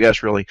version of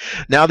SBS really.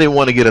 Now they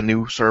want to get a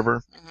new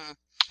server.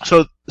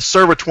 So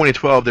server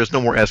 2012, there's no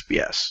more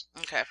SBS.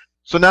 Okay.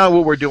 So now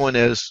what we're doing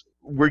is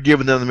we're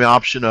giving them the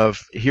option of,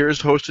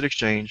 here's hosted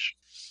Exchange.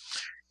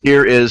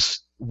 Here is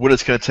what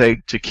it's going to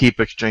take to keep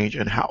Exchange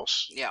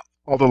in-house. Yeah.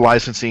 All the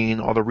licensing,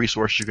 all the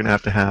resources you're going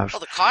to have. All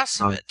the costs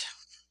of it.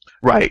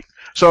 Right.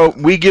 So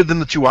we give them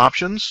the 2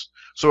 options.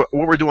 So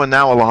what we're doing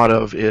now a lot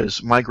of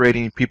is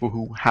migrating people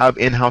who have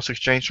in-house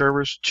Exchange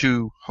servers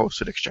to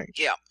hosted Exchange.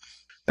 Yeah.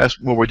 That's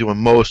what we're doing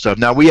most of.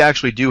 Now we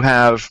actually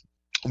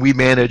we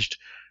managed,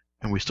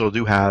 and we still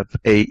do have,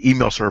 a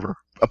email server,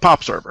 a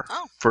POP server.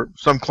 Oh. For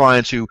some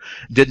clients who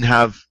didn't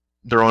have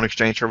their own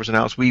Exchange servers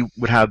in-house, we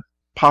would have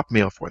POP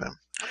mail for them.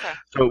 Okay.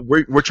 So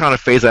we're trying to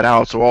phase that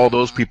out. So all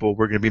those people,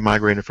 we're going to be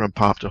migrating from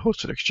POP to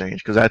hosted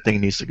Exchange, because that thing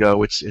needs to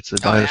go. It's a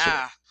dinosaur.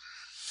 Yeah.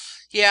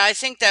 Yeah, I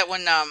think that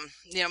when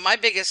my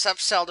biggest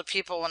upsell to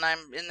people when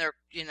I'm in their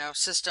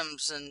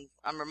systems and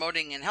I'm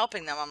remoting and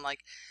helping them, I'm like,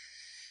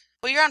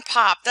 well, you're on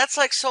POP. That's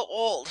like so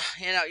old.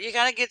 You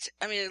got to get.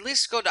 at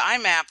least go to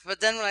IMAP.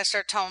 But then when I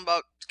start telling them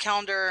about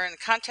calendar and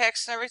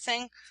contacts and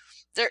everything,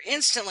 they're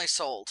instantly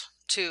sold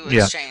to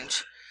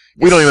Exchange.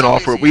 We don't even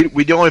offer it.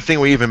 We the only thing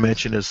we even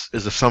mention is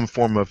some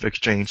form of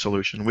Exchange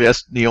solution.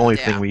 That's the only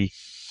thing we.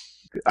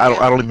 I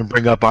don't even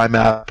bring up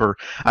IMAP, or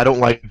I don't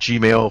like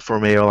Gmail for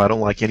mail. I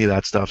don't like any of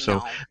that stuff.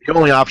 So the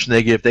only option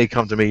they give, if they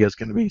come to me, is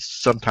going to be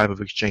some type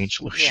of Exchange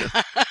solution.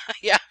 Yeah.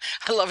 Yeah,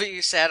 I love it.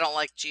 You say I don't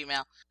like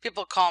Gmail.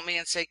 People call me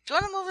and say, "Do you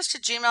want to move us to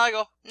Gmail?" I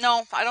go,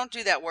 "No, I don't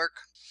do that work.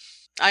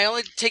 I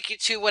only take you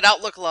to what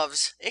Outlook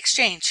loves,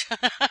 Exchange."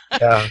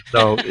 Yeah.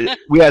 No,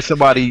 we had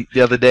somebody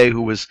the other day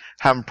who was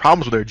having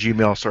problems with their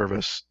Gmail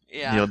service.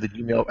 Yeah. The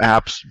Gmail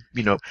apps,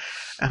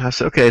 and I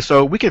said, okay,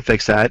 so we can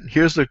fix that.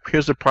 Here's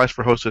the price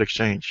for hosted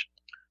Exchange.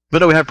 But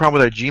no, we have a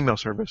problem with our Gmail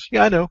service.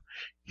 Yeah, I know.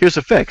 Here's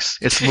the fix.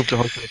 It's moved to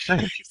hosted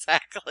Exchange.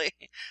 Exactly.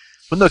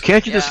 Well, no,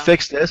 can't you just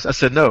fix this? I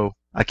said, no,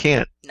 I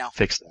can't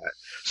fix that.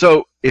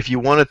 So if you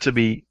want it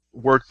to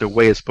work the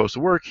way it's supposed to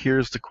work,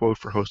 here's the quote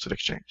for hosted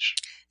Exchange.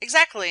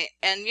 Exactly.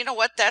 And you know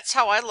what? That's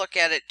how I look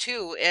at it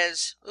too,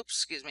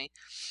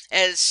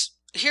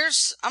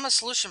 I'm a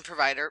solution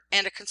provider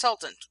and a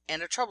consultant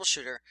and a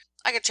troubleshooter.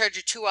 I could charge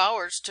you 2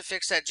 hours to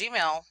fix that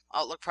Gmail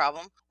Outlook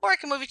problem, or I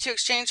can move you to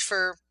Exchange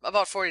for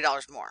about $40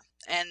 more.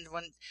 And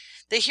when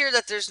they hear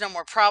that there's no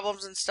more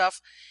problems and stuff,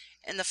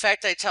 And the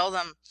fact I tell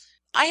them,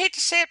 I hate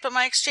to say it, but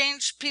my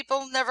Exchange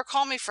people never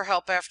call me for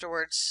help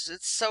afterwards.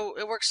 It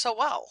works so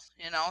well,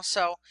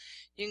 So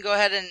you can go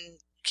ahead and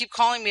keep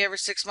calling me every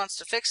 6 months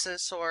to fix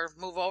this or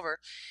move over.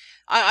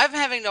 I'm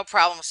having no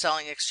problem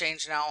selling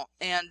Exchange now.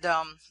 And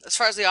as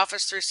far as the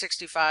Office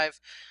 365,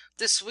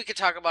 we could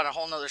talk about a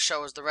whole nother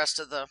show as the rest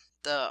of the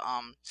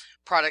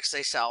products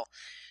they sell.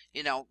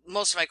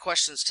 Most of my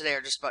questions today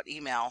are just about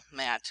email,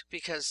 Matt,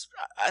 because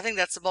I think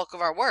that's the bulk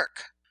of our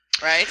work,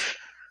 right?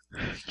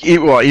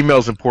 Well, email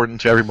is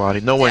important to everybody.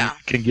 No one Yeah.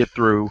 can get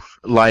through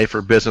life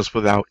or business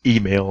without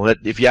email.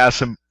 If you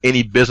ask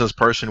any business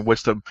person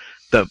what's the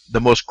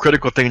most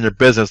critical thing in your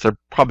business, they're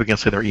probably going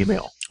to say their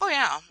email. Oh,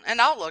 yeah. And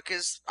Outlook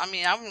is, I'm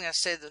going to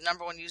say the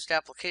number one used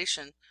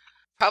application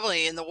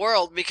probably in the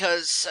world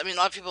because, a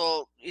lot of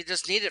people, you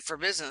just need it for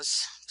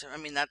business.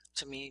 That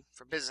to me,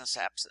 for business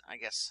apps, I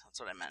guess that's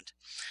what I meant.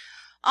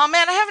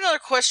 Man, I have another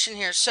question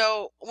here.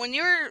 So when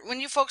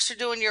you folks are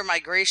doing your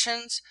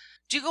migrations,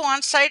 do you go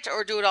on site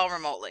or do it all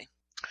remotely?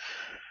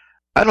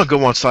 I don't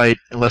go on site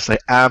unless I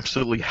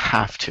absolutely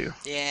have to.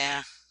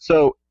 Yeah.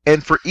 So,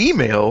 and for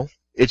email,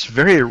 it's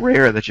very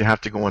rare that you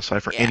have to go on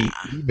site for any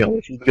email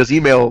issues because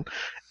email,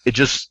 it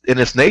just in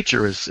its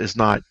nature is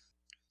not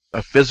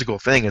a physical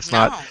thing. It's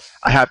not.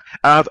 I have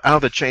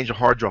to change a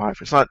hard drive.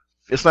 It's not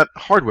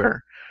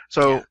hardware.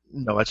 So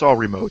no, it's all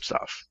remote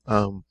stuff.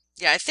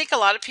 Yeah, I think a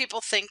lot of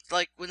people think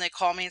like when they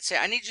call me and say,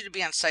 "I need you to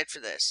be on site for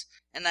this,"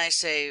 and I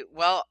say,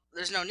 "Well,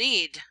 there's no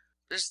need.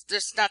 There's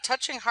not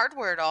touching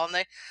hardware at all," and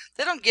they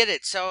don't get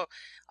it. So,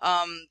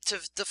 to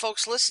the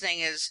folks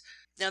listening is,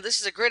 this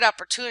is a great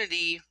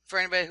opportunity for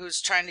anybody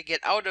who's trying to get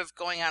out of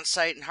going on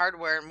site and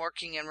hardware and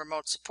working in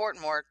remote support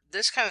more.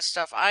 This kind of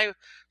stuff I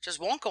just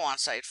won't go on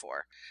site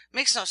for. It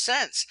makes no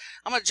sense.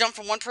 I'm going to jump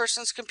from one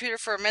person's computer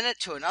for a minute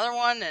to another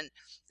one, and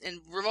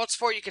in remote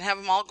support you can have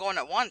them all going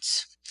at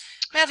once.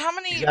 Matt, how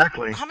many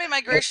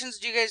migrations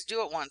do you guys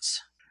do at once?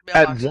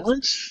 At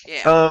once?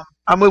 Yeah.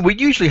 We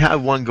usually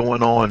have one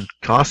going on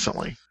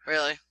constantly.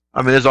 Really?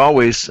 There's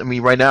always.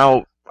 Right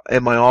now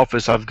in my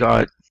office, I've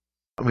got.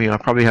 I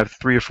probably have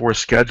 3 or 4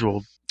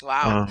 scheduled.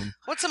 Wow.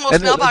 What's the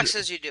most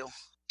mailboxes you do?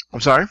 I'm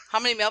sorry? How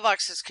many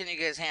mailboxes can you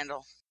guys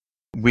handle?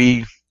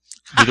 We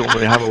don't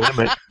really have a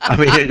limit.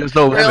 There's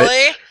no limit.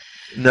 Really?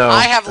 No.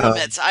 I have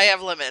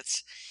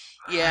limits.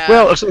 Yeah.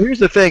 Well, so here's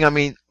the thing.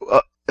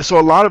 So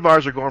a lot of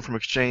ours are going from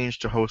Exchange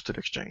to hosted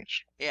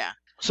Exchange. Yeah.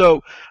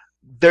 So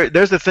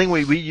there's the thing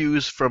we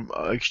use from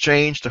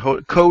Exchange to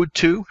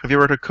Code2. Have you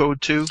ever heard of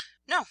Code2?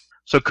 No.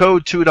 So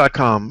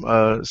Code2.com,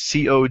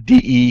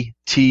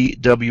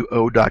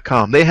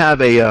 CODETWO.com. They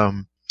have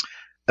a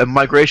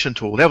migration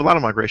tool. They have a lot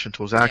of migration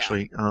tools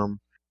actually. Yeah.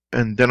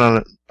 And they're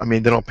not.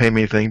 They don't pay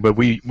me anything, but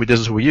this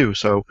is what we use.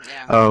 So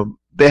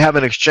they have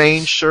an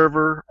Exchange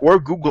server or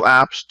Google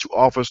Apps to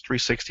Office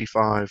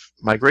 365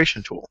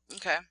 migration tool.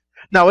 Okay.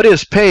 Now it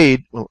is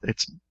paid. Well,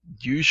 it's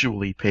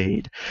usually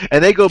paid,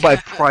 and they go by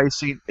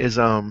pricing is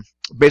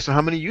based on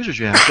how many users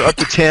you have. So up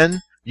to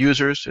 10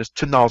 users is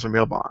 $10 a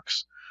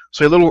mailbox.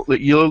 So you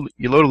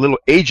load a little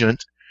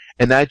agent,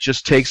 and that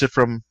just takes it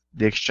from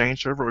the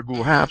Exchange server or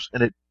Google Apps,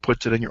 and it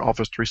puts it in your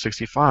Office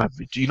 365.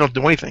 You don't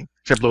do anything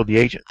except load the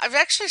agent. I've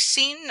actually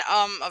seen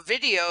a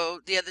video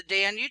the other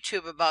day on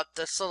YouTube about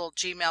this little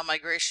Gmail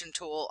migration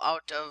tool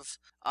out of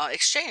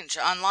Exchange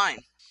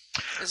online.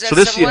 Is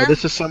that similar?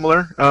 This is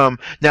similar.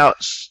 Now,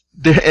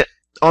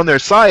 on their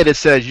site, it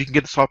says you can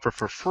get the software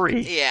for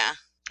free. Yeah.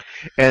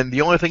 And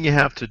the only thing you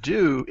have to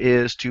do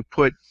is to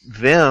put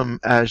them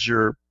as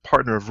your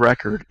partner of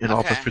record in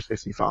Office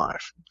 365.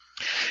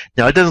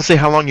 Now, it doesn't say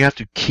how long you have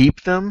to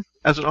keep them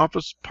as an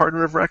Office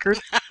partner of record.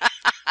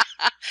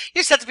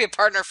 You just have to be a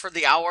partner for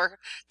the hour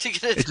to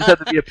get it done. You just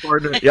have to be a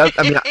partner. Yeah,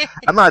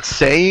 I'm not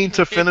saying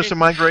to finish the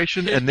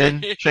migration and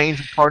then change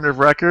the partner of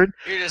record.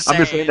 I'm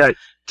just saying that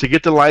to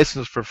get the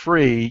license for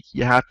free,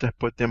 you have to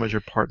put them as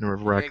your partner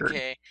of record.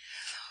 Okay.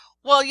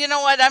 Well, you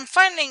know what? I'm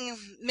finding,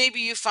 maybe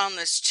you found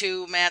this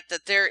too, Matt,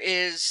 that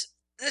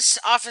this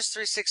Office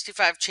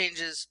 365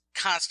 changes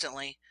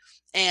constantly,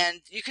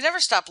 and you can never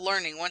stop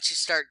learning once you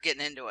start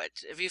getting into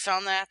it. Have you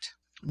found that?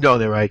 No,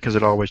 they're right, because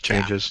it always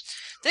changes. Yeah.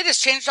 They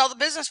just changed all the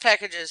business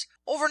packages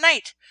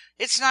overnight.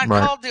 It's not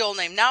called the old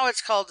name. Now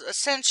it's called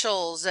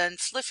Essentials and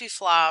Fliffy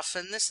Fluff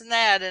and this and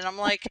that, and I'm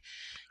like,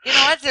 you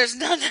know what? There's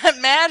none that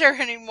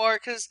matter anymore,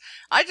 because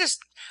I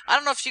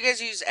don't know if you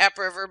guys use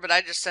AppRiver, but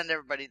I just send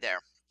everybody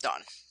there.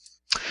 Done.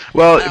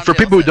 Well, for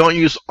people who don't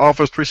use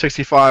Office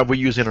 365, we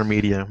use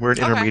Intermedia. We're an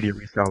intermediate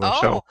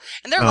reseller.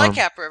 And they're like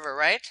AppRiver,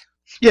 right?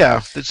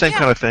 Yeah, the same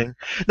kind of thing.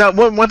 Now,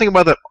 one thing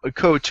about the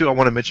code, too, I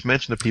want to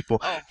mention to people.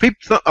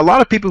 A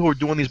lot of people who are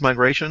doing these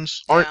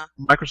migrations aren't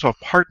Microsoft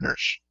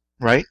partners,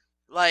 right?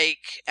 Like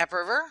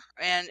AppRiver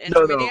and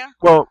Intermedia? No.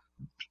 Well,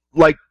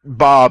 like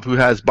Bob, who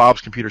has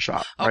Bob's Computer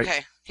Shop, right?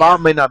 Okay. Bob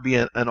may not be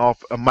a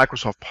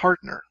Microsoft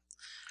partner.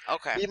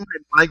 Okay. He might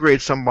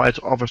migrate somebody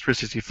to Office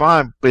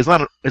 365, but he's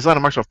not a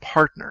Microsoft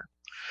partner.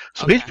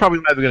 So he's probably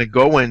not even going to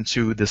go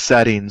into the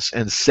settings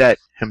and set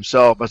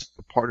himself as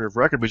a partner of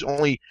record, but he's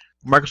only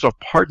Microsoft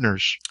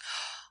partners.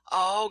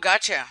 Oh,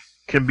 gotcha.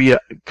 can be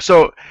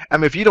so. I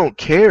mean, if you don't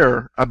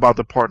care about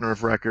the partner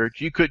of record,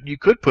 you could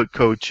put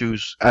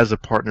Code2 as a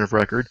partner of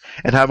record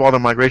and have all the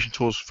migration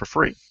tools for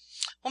free.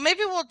 Well,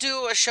 maybe we'll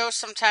do a show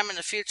sometime in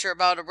the future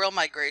about a real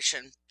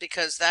migration,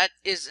 because that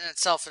is in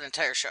itself an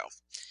entire show.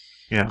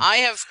 Yeah. I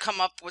have come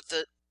up with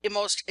the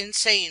most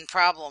insane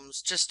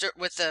problems just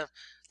with the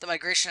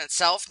migration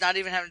itself, not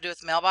even having to do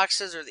with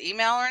mailboxes or the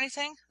email or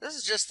anything. This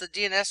is just the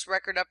DNS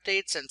record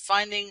updates and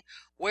finding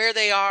where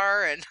they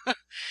are. And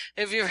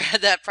have you ever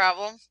had that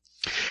problem?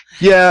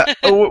 Yeah,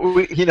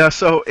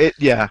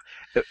 the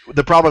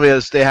problem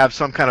is they have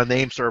some kind of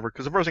name server,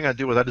 because the first thing I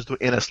do is I just do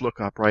NS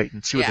lookup, right,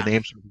 and see what the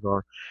name servers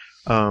are.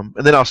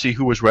 And then I'll see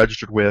who was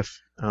registered with.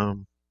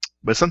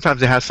 But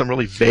sometimes it has some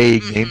really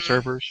vague name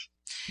servers.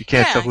 You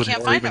can't tell who they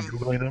are even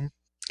Googling them.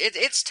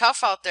 It's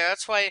tough out there.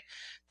 That's why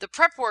the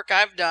prep work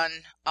I've done,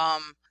 for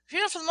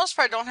the most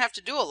part, I don't have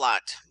to do a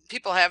lot.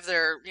 People have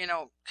their,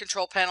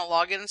 control panel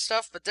login and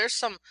stuff, but there's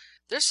some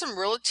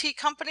realty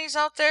companies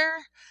out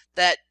there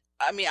that,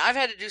 I've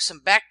had to do some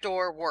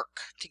backdoor work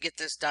to get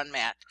this done,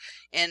 Matt.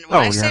 And when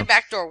I say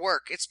backdoor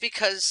work, it's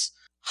because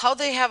how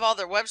they have all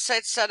their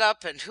websites set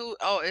up and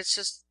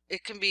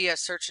it can be a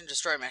search and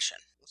destroy mission.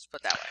 Let's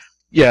put it that way.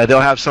 Yeah,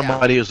 they'll have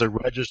somebody who's a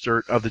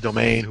register of the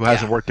domain who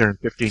hasn't worked there in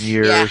 15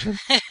 years. Yeah.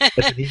 And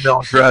it's an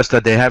email address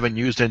that they haven't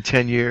used in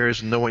 10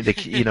 years, and knowing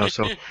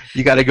so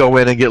you got to go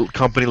in and get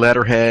company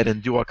letterhead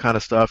and do all kind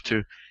of stuff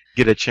to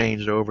get it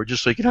changed over,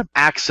 just so you can have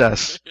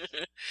access to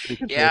the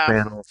control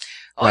panel.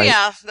 Oh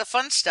yeah, the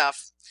fun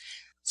stuff.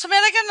 So,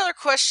 man, I got another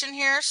question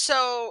here.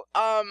 So,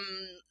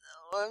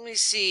 let me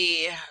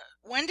see.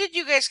 When did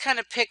you guys kind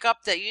of pick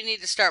up that you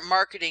need to start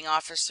marketing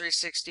Office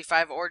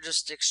 365 or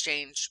just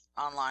Exchange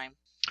Online?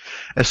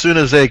 As soon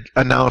as they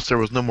announced there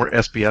was no more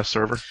SBS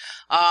server.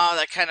 Oh,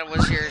 that kind of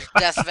was your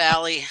death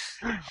valley.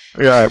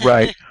 Yeah,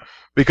 right.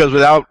 Because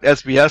without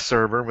SBS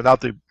server,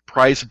 without the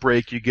price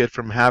break you get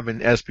from having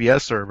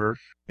SBS server,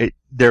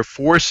 they're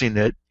forcing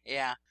it,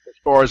 as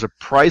far as a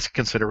price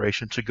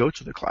consideration, to go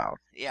to the cloud.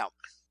 Yeah.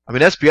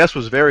 SBS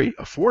was very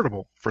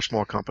affordable for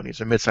small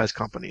companies and mid-sized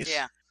companies.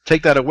 Yeah.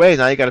 Take that away,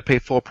 now you got to pay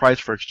full price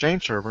for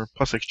Exchange server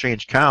plus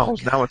Exchange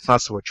cows. Now it's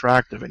not so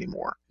attractive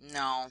anymore.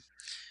 No.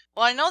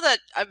 Well, I know that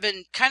I've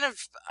been kind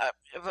of,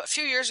 a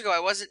few years ago, I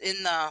wasn't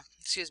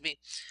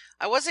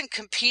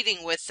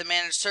competing with the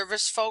managed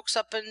service folks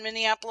up in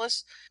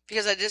Minneapolis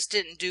because I just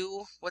didn't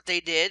do what they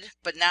did.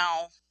 But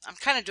now I'm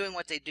kind of doing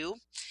what they do.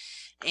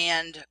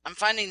 And I'm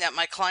finding that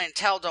my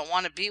clientele don't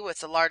want to be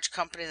with a large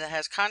company that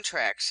has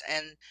contracts.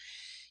 And,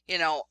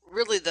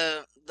 really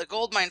the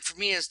gold mine for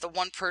me is the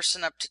 1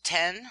 person up to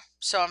 10.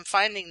 So I'm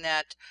finding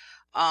that,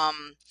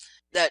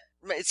 that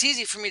it's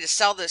easy for me to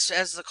sell this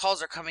as the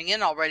calls are coming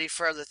in already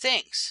for other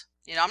things.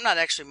 I'm not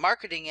actually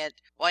marketing it.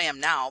 Well, I am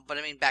now, but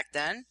back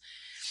then.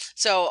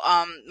 So,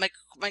 my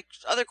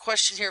other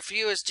question here for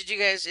you is, did you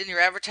guys in your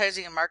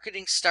advertising and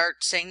marketing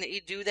start saying that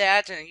you do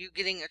that? And are you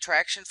getting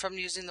attraction from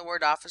using the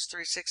word Office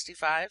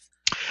 365?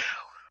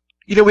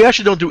 We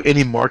actually don't do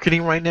any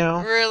marketing right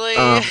now. Really?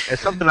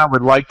 It's something I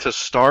would like to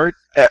start.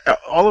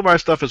 All of our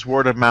stuff is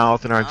word of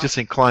mouth, and our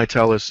existing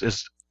clientele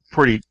is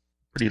pretty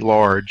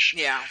large.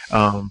 Yeah.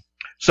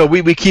 So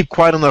we keep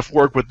quite enough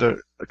work with the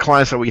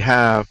clients that we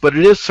have, but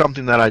it is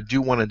something that I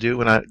do want to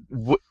do, and I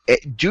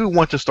do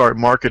want to start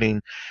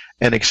marketing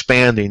and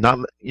expanding. Not,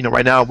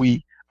 right now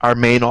our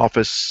main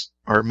office,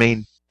 our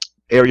main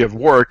area of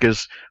work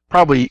is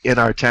probably in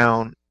our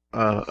town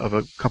of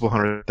a couple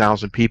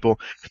 100,000 people.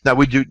 Now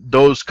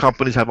those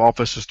companies have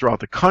offices throughout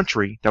the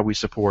country that we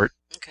support.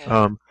 Okay.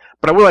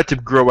 But I would like to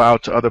grow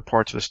out to other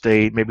parts of the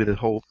state, maybe the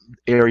whole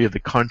area of the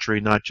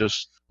country, not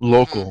just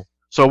local. Mm-hmm.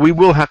 So we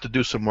will have to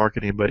do some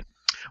marketing, but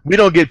we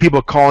don't get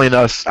people calling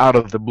us out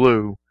of the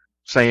blue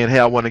saying, hey,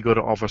 I want to go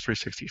to Office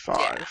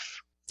 365.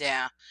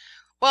 Yeah.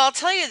 Well, I'll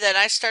tell you that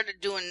I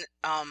started doing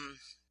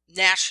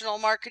national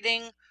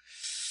marketing.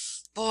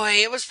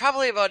 Boy, it was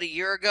probably about a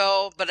year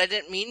ago, but I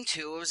didn't mean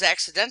to. It was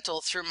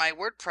accidental through my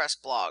WordPress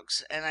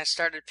blogs, and I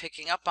started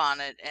picking up on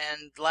it.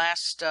 And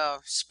last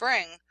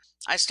spring,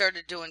 I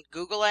started doing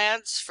Google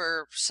ads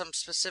for some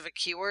specific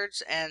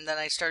keywords, and then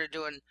I started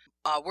doing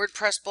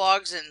WordPress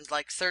blogs in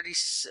like 30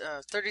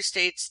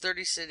 states,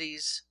 30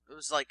 cities. It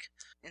was like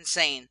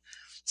insane.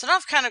 So now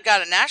I've kind of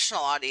got a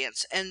national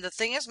audience. And the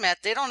thing is,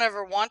 Matt, they don't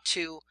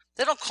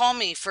call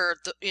me for,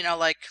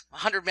 like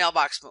 100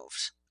 mailbox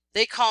moves.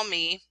 They call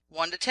me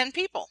 1 to 10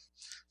 people.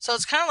 So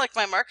it's kind of like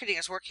my marketing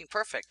is working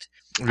perfect.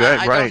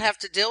 I don't have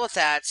to deal with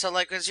that. So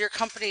like as your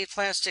company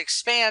plans to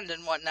expand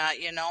and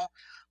whatnot, you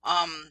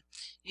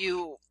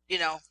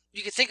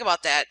can think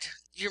about that.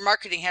 Your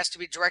marketing has to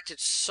be directed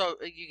so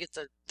you get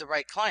the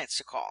right clients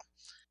to call.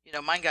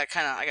 I got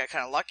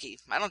kind of lucky.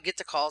 I don't get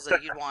the calls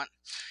that you'd want.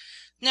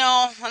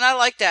 No, and I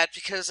like that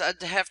because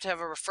I'd have to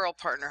have a referral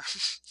partner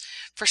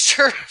for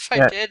sure if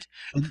I did.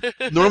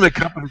 Normally a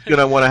company's going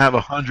to want to have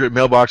 100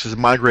 mailboxes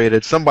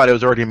migrated. Somebody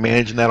was already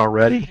managing that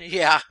already.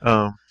 Yeah.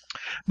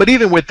 But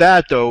even with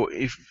that, though,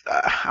 if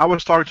I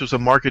was talking to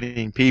some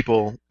marketing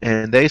people,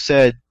 and they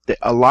said that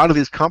a lot of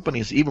these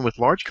companies, even with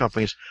large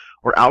companies,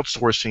 were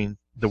outsourcing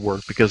the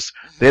work because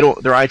they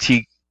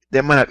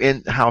might have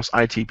in-house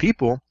IT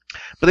people,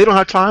 but they don't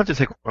have time to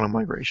take on a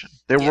migration.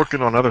 They're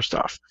working on other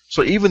stuff.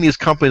 So even these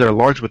companies that are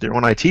large with their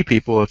own IT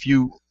people, if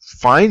you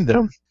find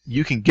them,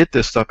 you can get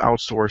this stuff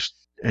outsourced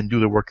and do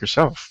the work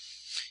yourself.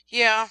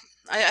 Yeah,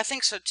 I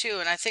think so too.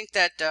 And I think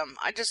that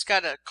I just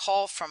got a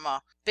call from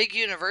a big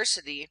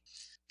university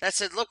that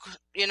said, look,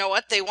 you know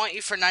what? They want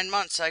you for 9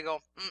 months. I go,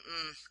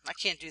 I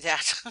can't do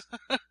that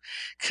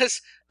because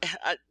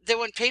they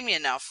wouldn't pay me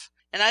enough.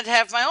 And I'd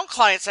have my own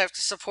clients I have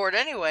to support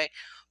anyway.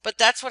 But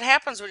that's what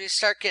happens when you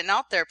start getting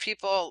out there.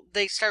 People,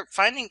 they start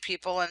finding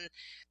people, and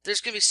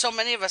there's going to be so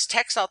many of us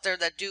techs out there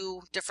that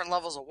do different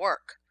levels of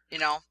work. You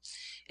know,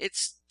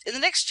 it's in the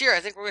next year,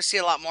 I think we're going to see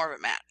a lot more of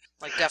it, Matt.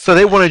 Like definitely. So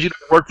they wanted you to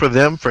work for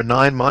them for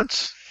 9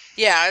 months?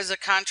 Yeah, as a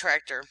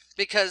contractor,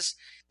 because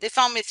they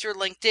found me through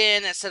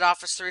LinkedIn. It said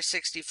Office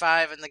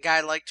 365, and the guy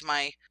liked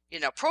my,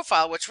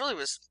 profile, which really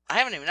was, I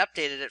haven't even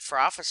updated it for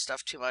Office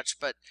stuff too much,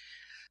 but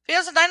it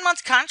was a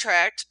 9-month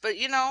contract. But,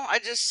 I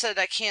just said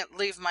I can't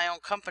leave my own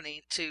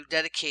company to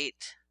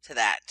dedicate to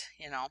that,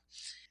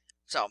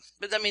 So,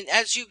 but I mean,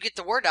 as you get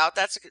the word out,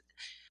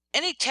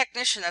 any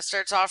technician that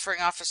starts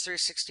offering Office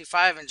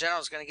 365 in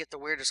general is going to get the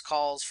weirdest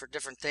calls for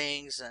different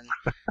things, and,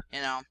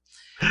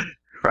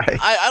 Right.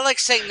 I like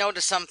saying no to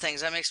some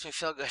things. That makes me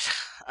feel good.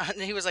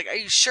 And he was like, "Are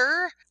you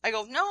sure?" I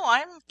go, "No,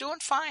 I'm doing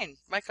fine.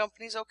 My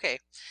company's okay.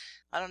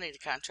 I don't need a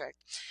contract."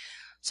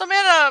 So,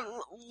 man,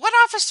 what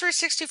Office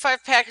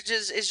 365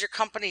 packages is your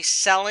company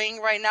selling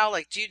right now?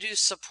 Like, do you do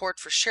support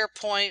for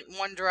SharePoint,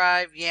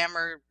 OneDrive,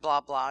 Yammer,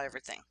 blah, blah,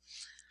 everything?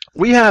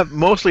 We have,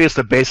 mostly it's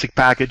the basic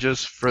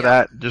packages for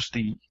that, just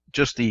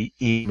the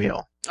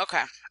email.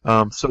 Okay.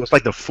 So it's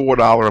like the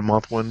 $4 a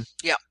month one.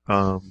 Yep.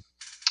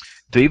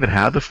 Do they even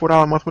have the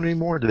 $4 a month one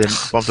anymore? Did they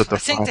bump it to $5 I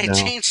think they now?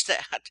 changed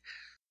that.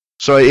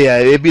 So yeah,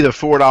 it'd be the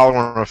 $4 one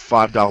or a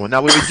 $5 one.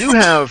 Now we do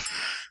have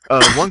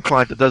one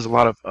client that does a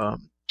lot of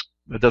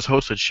that does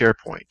hosted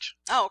SharePoint.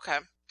 Oh, okay.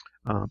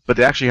 But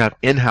they actually have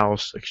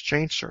in-house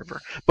Exchange server,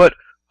 but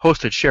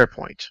hosted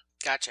SharePoint.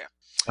 Gotcha.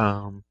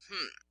 Now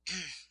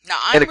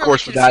I'm and of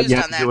course really for that you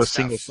confused have on to do that a stuff.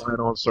 single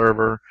sign-on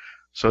server.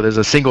 So there's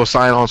a single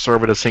sign-on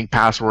server to sync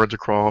passwords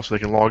across, so they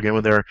can log in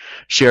with their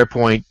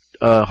SharePoint,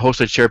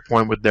 hosted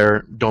SharePoint with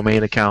their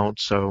domain account.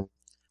 So,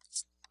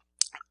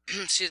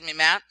 Excuse me,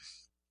 Matt.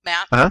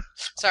 Uh-huh.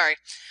 Sorry.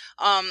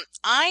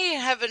 I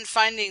have been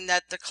finding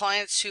that the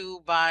clients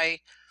who buy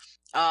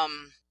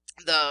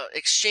the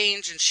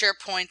Exchange and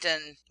SharePoint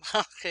and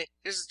okay,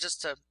 this is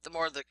just the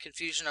more the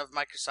confusion of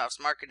Microsoft's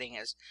marketing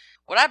is.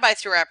 What I buy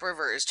through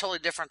AppRiver is totally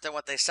different than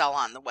what they sell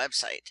on the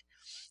website.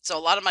 So a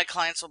lot of my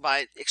clients will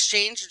buy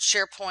Exchange and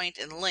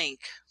SharePoint and Link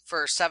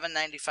for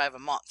 $7.95 a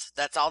month.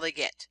 That's all they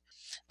get.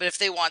 But if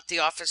they want the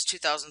Office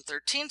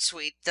 2013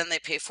 suite, then they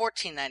pay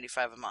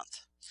 $14.95 a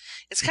month.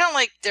 It's kind of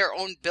like their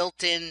own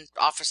built-in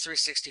Office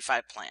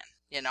 365 plan,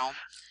 Does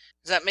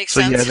that make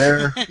sense?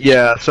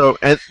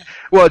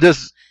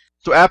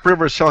 So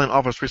AppRiver is selling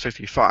Office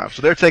 365,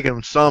 so they're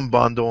taking some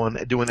bundle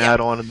and doing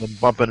add-on and then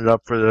bumping it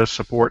up for the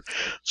support.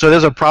 So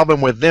there's a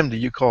problem with them. Do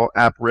you call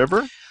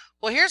AppRiver?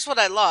 Well, here's what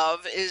I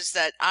love is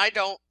that I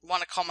don't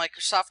want to call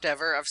Microsoft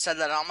ever. I've said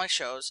that on my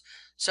shows.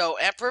 So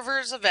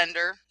AppRiver is a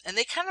vendor, and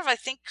they kind of, I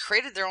think,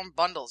 created their own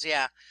bundles.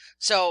 Yeah.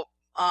 So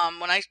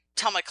when I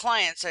tell my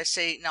clients, I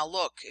say, now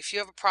look, if you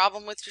have a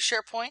problem with your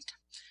SharePoint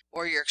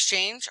or your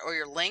Exchange or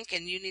your Link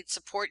and you need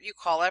support, you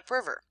call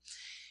AppRiver.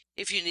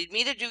 If you need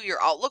me to do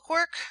your Outlook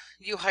work,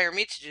 you hire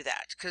me to do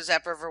that because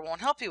AppRiver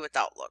won't help you with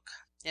Outlook.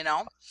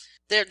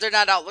 They're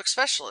not Outlook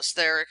specialists.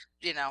 They're,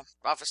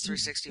 Office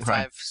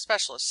 365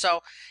 specialists.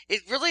 So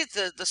it really,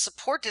 the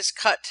support is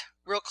cut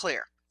real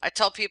clear. I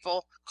tell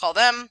people, call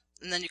them,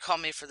 and then you call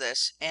me for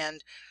this.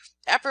 And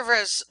AppRiver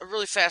has a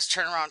really fast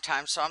turnaround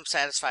time, so I'm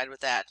satisfied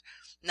with that.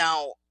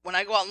 Now, when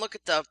I go out and look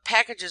at the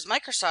packages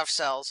Microsoft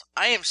sells,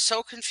 I am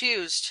so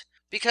confused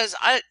because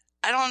I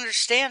don't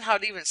understand how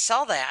to even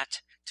sell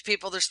that to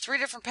people. There's 3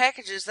 different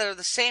packages that are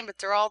the same, but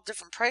they're all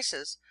different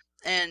prices.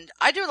 And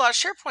I do a lot of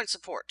SharePoint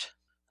support.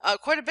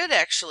 Quite a bit,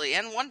 actually,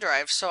 and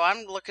OneDrive. So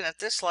I'm looking at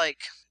this like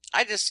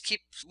I just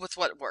keep with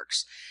what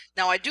works.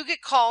 Now, I do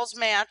get calls,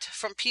 Matt,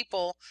 from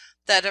people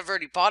that have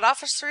already bought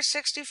Office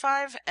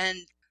 365, and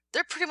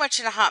they're pretty much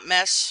in a hot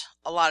mess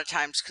a lot of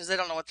times because they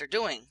don't know what they're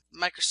doing.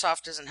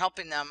 Microsoft isn't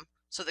helping them,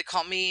 so they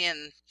call me,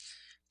 and it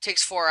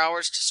takes 4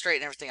 hours to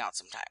straighten everything out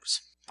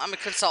sometimes. I'm a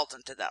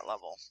consultant at that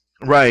level.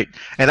 Right.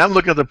 And I'm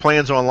looking at the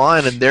plans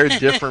online, and they're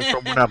different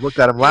from when I've looked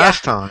at them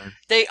last time.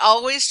 They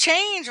always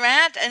change,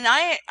 Matt, and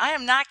I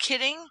am not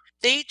kidding.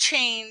 They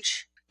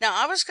change. Now,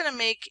 I was going to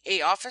make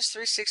a Office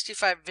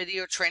 365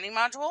 video training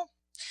module.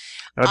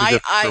 That'd be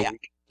good for a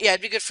week. Yeah,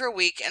 it'd be good for a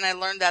week, and I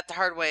learned that the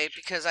hard way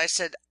because I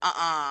said,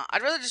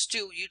 I'd rather just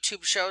do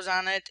YouTube shows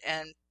on it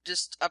and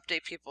just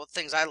update people with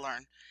things I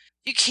learned.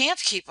 You can't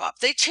keep up.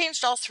 They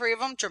changed all 3 of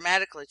them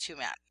dramatically too,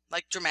 Matt.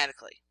 Like,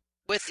 dramatically.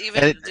 With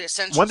even the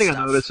essential one thing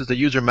stuff. I noticed is the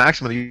user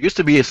maximum. There used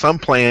to be some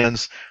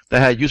plans that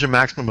had user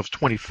maximum of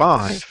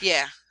 25.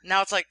 Yeah,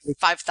 Now it's like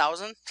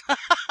 5,000.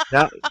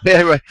 Now,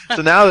 anyway,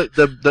 so now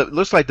the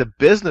looks like the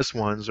business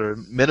ones are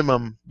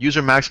minimum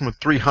user maximum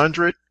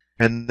 300,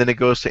 and then it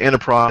goes to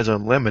enterprise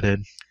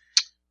unlimited.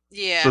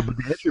 Yeah. So the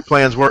entry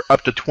plans were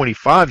up to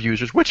 25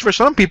 users, which for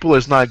some people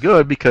is not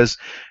good because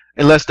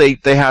unless they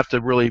have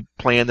to really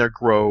plan their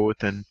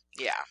growth, and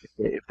Yeah.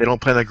 if they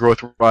don't plan their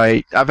growth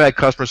right, I've had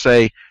customers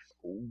say,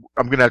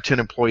 "I'm going to have 10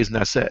 employees and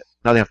that's it."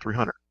 Now they have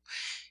 300.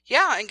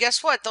 Yeah, and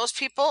guess what? Those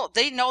people,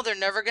 they know they're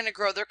never going to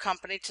grow their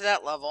company to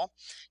that level.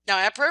 Now,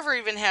 AppRiver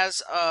even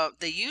has,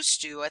 they used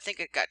to, I think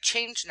it got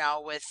changed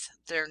now with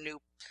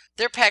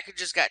their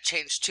packages got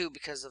changed too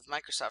because of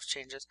Microsoft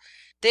changes.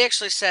 They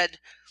actually said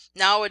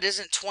now it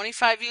isn't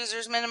 25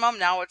 users minimum,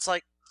 now it's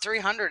like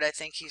 300, I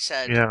think he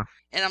said. Yeah.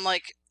 And I'm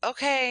like,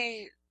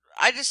 okay,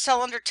 I just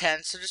sell under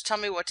 10, so just tell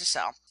me what to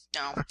sell.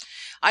 No,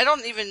 I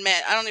don't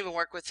even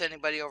work with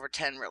anybody over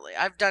 10 really.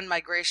 I've done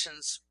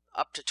migrations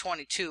up to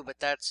 22,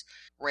 but that's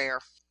rare,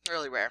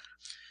 really rare.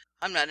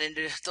 I'm not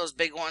into those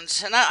big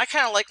ones, and I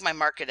kind of like my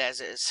market as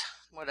is,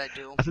 what I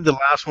do. I think the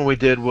last one we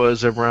did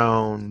was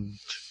around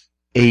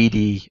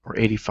 80 or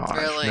 85.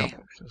 Really?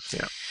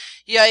 Yeah.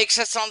 Yikes,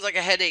 that sounds like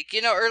a headache.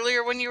 You know,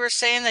 earlier when you were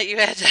saying that you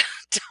had to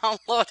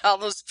download all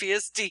those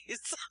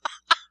PSTs,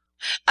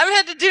 I've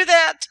had to do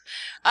that.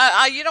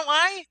 You know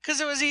why?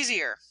 Because it was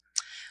easier.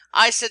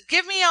 I said,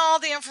 give me all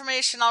the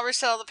information. I'll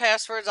reset all the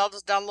passwords. I'll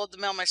just download the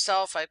mail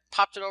myself. I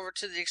popped it over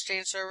to the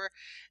Exchange server,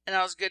 and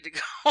I was good to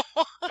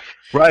go.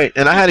 Right,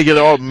 and I had to get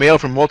all mail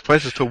from multiple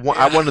places to one.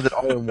 Yeah. I wanted it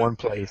all in one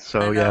place.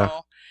 So yeah.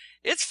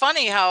 It's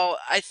funny how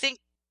I think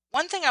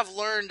one thing I've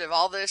learned of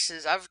all this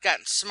is I've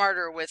gotten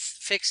smarter with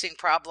fixing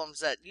problems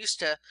that used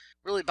to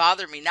really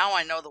bother me. Now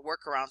I know the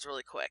workarounds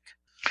really quick.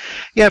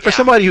 Yeah, for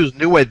somebody who's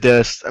new at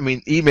this, I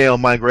mean, email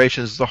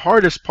migrations, the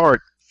hardest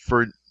part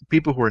for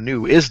people who are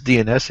new is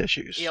DNS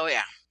issues. Oh,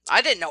 yeah.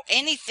 I didn't know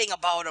anything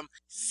about them.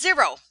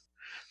 Zero.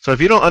 So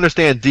if you don't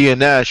understand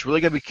DNS, you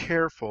really got to be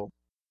careful.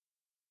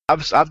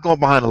 I've gone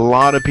behind a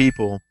lot of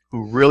people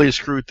who really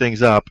screwed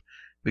things up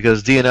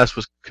because DNS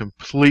was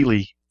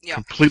completely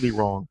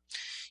wrong.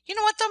 You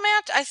know what, though,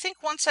 Matt? I think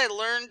once I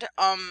learned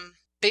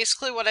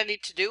basically what I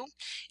need to do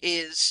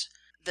is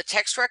the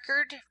text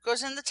record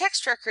goes in the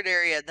text record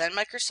area. Then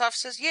Microsoft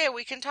says, yeah,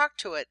 we can talk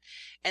to it.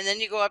 And then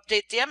you go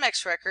update the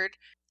MX record.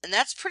 And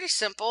that's pretty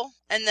simple.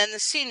 And then the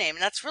CNAME.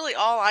 And that's really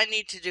all I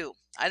need to do.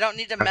 I don't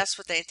need to mess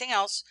with anything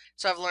else.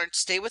 So I've learned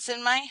stay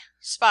within my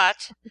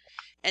spot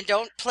and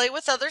don't play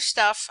with other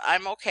stuff.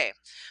 I'm okay.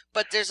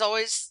 But there's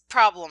always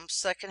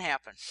problems that can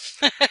happen.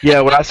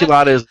 Yeah, what I see a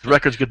lot is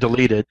records get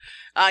deleted.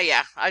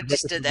 Yeah, I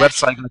just did that. The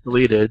website got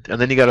deleted,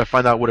 and then you got to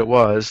find out what it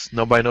was.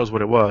 Nobody knows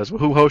what it was. Well,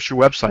 who hosts your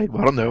website?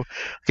 Well, I don't know.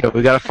 Okay,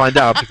 we got to find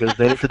out because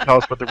they need to tell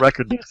us what the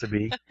record needs to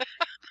be.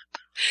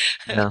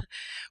 Yeah.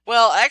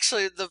 Well,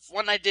 actually, the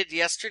one I did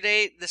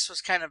yesterday, it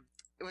was kind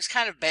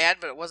of bad,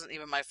 but it wasn't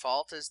even my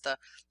fault. Is the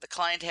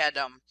client had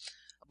a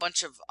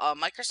bunch of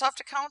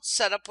Microsoft accounts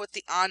set up with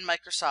the on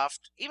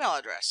Microsoft email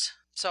address.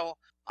 So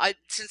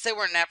since they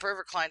were an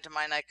AppRiver client of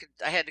mine,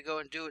 I had to go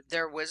and do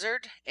their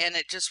wizard, and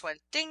it just went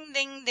ding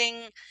ding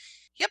ding.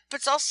 Yep,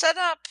 it's all set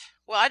up.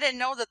 Well, I didn't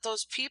know that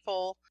those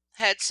people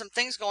had some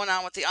things going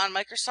on with the on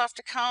Microsoft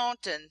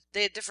account, and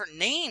they had different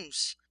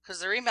names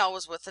because their email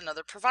was with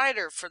another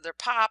provider for their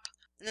POP.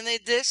 And then they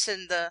did this,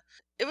 and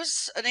it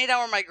was an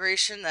 8-hour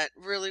migration that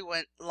really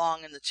went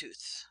long in the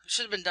tooth. It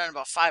should have been done in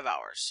about 5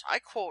 hours. I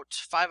quote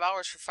 5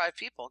 hours for 5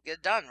 people. Get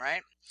it done,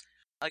 right?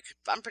 Like,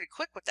 I'm pretty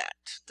quick with that.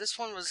 This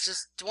one was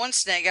just one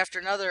snag after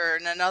another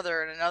and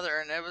another and another.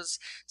 And it was,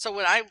 so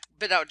when I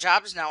bid out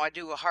jobs now, I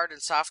do a hard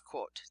and soft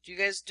quote. Do you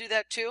guys do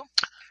that too?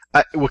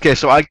 Okay,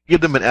 so I give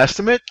them an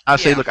estimate. I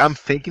say, look, I'm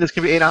thinking it's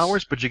going to be 8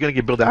 hours, but you're going to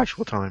get billed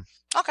actual time.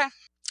 Okay.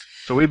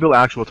 So we bill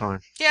actual time.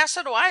 Yeah,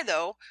 so do I,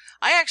 though.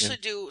 I actually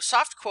do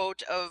soft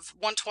quote of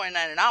 $129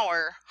 an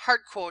hour,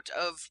 hard quote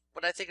of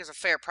what I think is a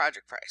fair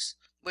project price,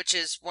 which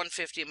is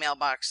 $150 a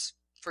mailbox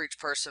for each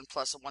person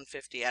plus a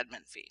 $150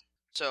 admin fee.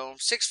 So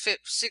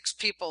six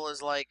people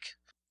is like,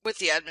 with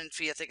the admin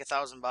fee, I think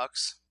 $1,000.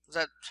 Is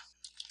that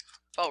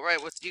about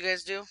right? What you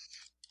guys do?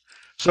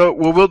 So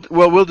what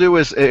we'll do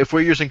is if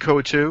we're using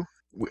Code 2,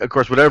 of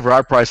course, whatever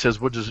our price is,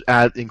 we'll just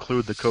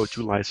include the Code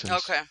 2 license.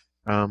 Okay.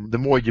 The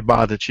more you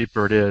buy, the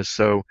cheaper it is.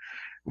 So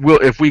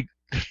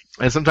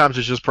and sometimes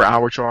it's just per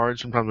hour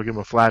charge. Sometimes we'll give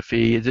them a flat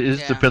fee. It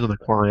just depends on the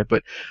client,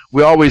 but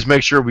we always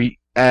make sure we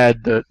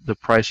add the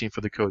pricing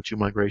for the Code 2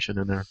 migration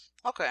in there.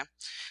 Okay.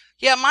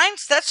 Yeah,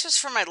 that's just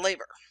for my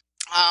labor.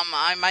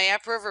 My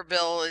AppRiver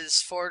bill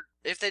is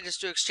if they just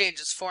do exchange,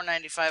 it's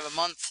 $4.95 a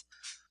month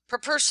per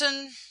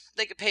person.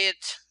 They could pay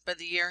it by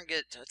the year and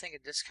get, I think, a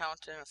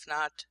discount, and if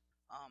not,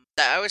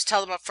 I always tell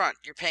them up front,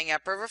 you're paying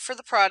AppRiver for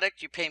the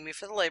product, you're paying me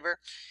for the labor.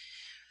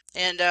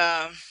 And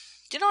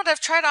you know what? I've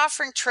tried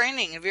offering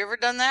training. Have you ever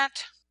done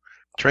that?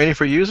 Training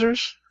for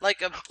users?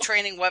 Like a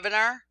training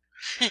webinar?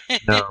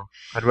 No,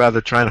 I'd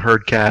rather try and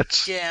herd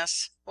cats.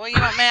 Yes. Well, you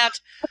know, Matt,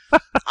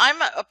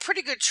 I'm a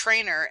pretty good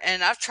trainer,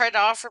 and I've tried to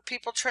offer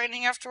people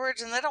training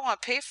afterwards, and they don't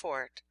want to pay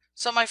for it.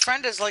 So my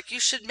friend is like, you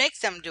should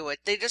make them do it.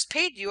 They just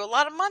paid you a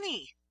lot of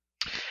money.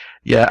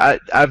 Yeah,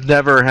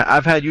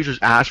 I've had users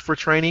ask for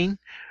training,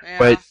 Yeah.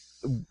 but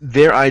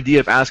their idea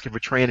of asking for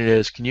training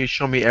is, can you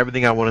show me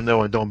everything I want to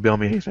know and don't bill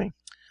me anything?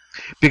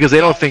 Because they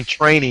don't No. think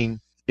training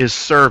is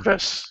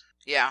service.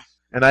 Yeah.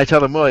 And I tell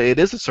them, well, it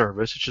is a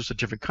service. It's just a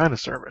different kind of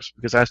service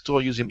because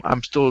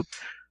I'm still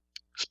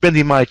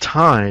spending my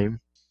time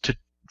to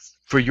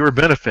for your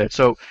benefit.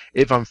 So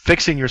if I'm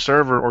fixing your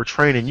server or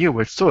training you,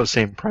 it's still the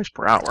same price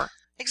per hour.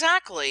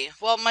 Exactly.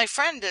 Well, my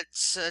friend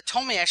that's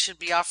told me I should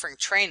be offering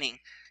training.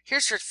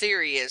 Here's her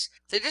theory: is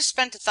they just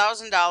spent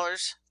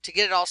 $1,000 to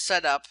get it all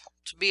set up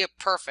to be a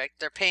perfect.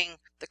 They're paying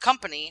the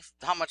company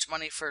how much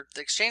money for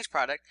the exchange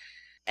product,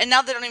 and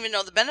now they don't even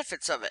know the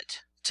benefits of it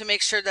to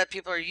make sure that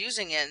people are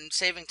using it and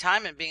saving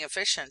time and being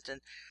efficient. And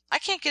I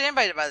can't get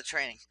anybody to buy the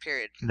training.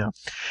 Period. No,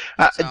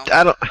 I,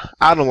 So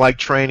I don't like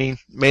training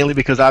mainly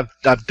because I've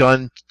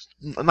done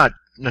not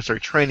necessarily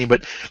training,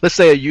 but let's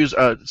say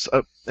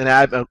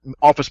an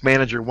office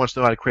manager wants to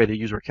know how to create a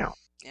user account.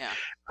 yeah,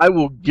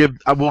 We'll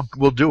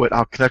do it.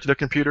 I'll connect to the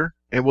computer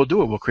and we'll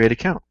do it. We'll create an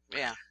account.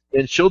 yeah,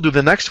 And she'll do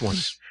the next one.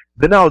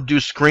 Then I'll do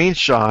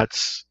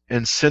screenshots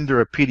and send her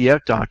a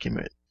PDF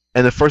document.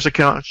 And the first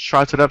account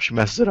shots it up, she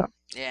messes it up.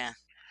 yeah,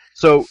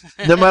 So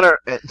no matter,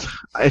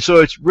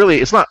 so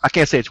it's not. I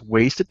can't say it's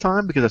wasted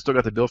time because I still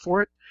got to bill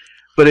for it,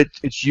 but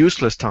it's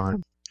useless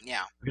time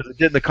yeah. because it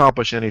didn't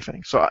accomplish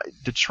anything. So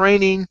the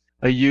training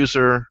a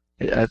user,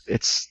 I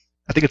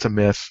think it's a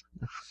myth.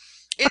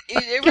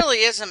 It really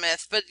is a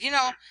myth, but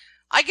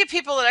I get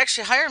people that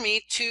actually hire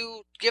me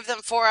to give them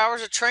 4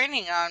 hours of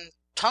training on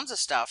tons of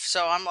stuff.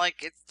 So I'm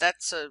like,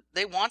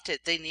 they want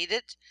it, they need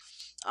it.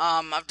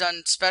 I've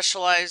done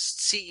specialized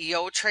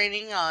CEO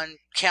training on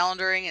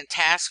calendaring and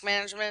task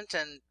management,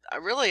 and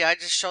I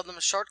just show them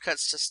the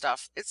shortcuts to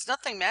stuff. It's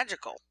nothing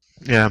magical.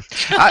 Yeah,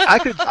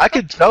 I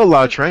could tell a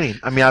lot of training.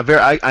 I mean,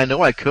 I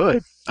know I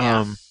could.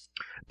 Yeah.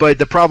 But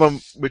the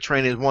problem with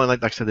training is one,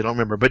 like I said, they don't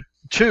remember. But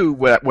two,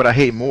 what I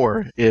hate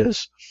more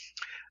is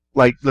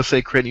like let's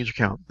say create a user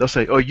account. They'll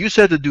say, "Oh, you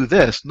said to do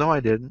this." No, I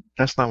didn't.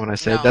 That's not what I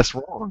said. No. That's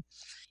wrong.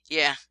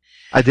 Yeah.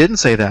 I didn't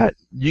say that.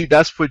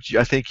 That's what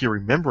I think you're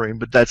remembering.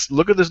 But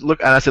look at this. Look,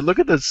 and I said, look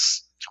at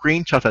this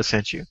screenshot I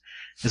sent you.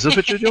 Is this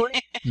what you're doing?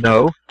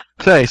 No.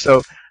 Okay,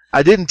 so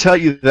I didn't tell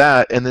you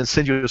that and then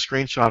send you a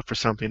screenshot for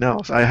something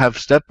else. I have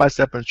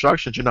step-by-step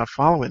instructions. You're not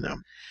following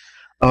them.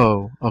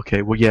 Oh,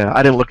 okay. Well, yeah,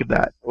 I didn't look at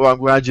that. Well, I'm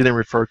glad you didn't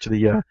refer to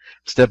the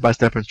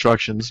step-by-step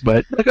instructions.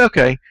 But like,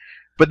 okay.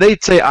 But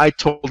they'd say I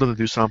told them to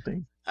do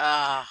something.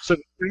 So if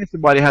you train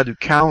somebody how to do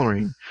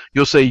calendaring,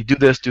 you'll say do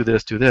this, do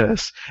this, do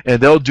this,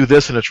 and they'll do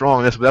this and it's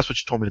wrong. That's what you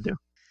told me to do.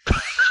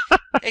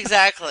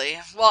 Exactly.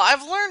 Well,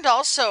 I've learned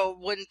also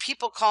when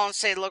people call and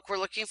say, look, we're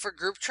looking for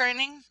group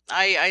training,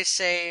 I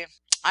say,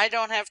 I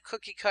don't have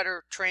cookie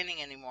cutter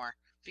training anymore.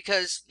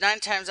 Because 9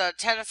 times out of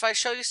 10, if I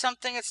show you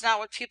something, it's not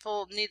what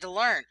people need to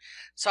learn.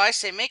 So I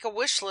say, make a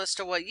wish list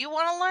of what you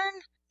want to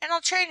learn, and I'll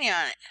train you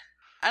on it.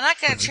 I'm not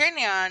going to train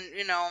you on,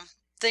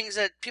 things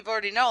that people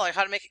already know, like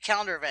how to make a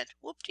calendar event.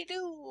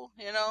 Whoop-de-doo,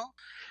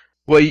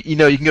 Well, you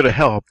can go to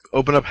help,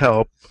 open up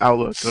help,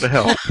 Outlook, go to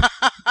help.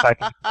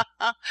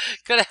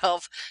 Go to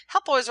help.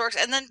 Help always works,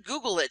 and then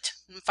Google it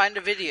and find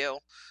a video.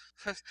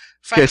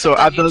 Okay, so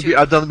I've done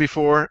YouTube. it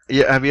before.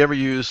 Yeah, have you ever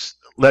used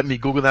Let Me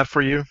Google That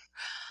for you?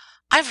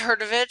 I've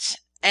heard of it,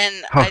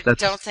 and Oh, I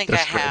don't think I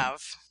that's great. have.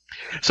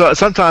 So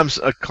sometimes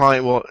a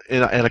client will,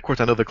 and of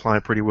course I know the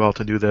client pretty well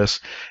to do this.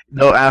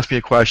 They'll ask me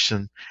a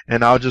question,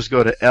 and I'll just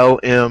go to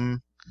lmgtfy.com.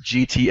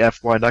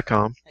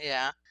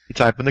 Yeah. You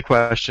type in the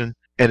question,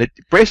 and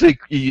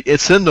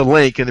it's in the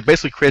link, and it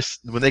basically creates,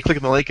 when they click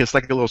on the link, it's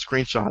like a little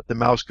screenshot. The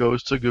mouse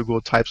goes to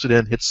Google, types it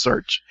in, hits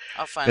search,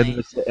 Oh,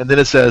 funny. and then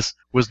it says,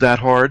 "Was that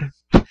hard?"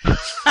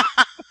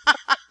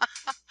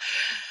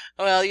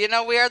 Well,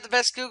 we are the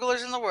best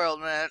Googlers in the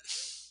world, man.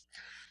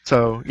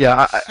 So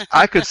yeah,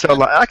 I could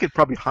I could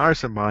probably hire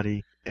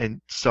somebody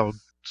and sell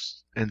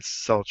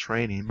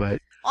training,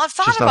 but Well, I've it's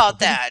thought just not for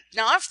about me. that.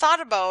 Now, I've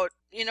thought about,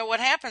 what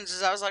happens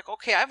is I was like,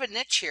 okay, I have a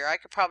niche here. I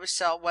could probably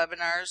sell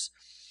webinars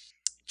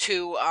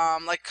to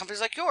like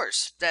companies like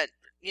yours that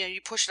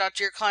you push it out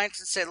to your clients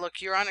and say, look,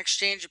 you're on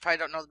exchange, you probably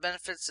don't know the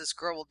benefits, this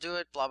girl will do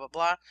it, blah blah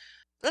blah.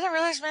 Then I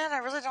realized, man, I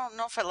really don't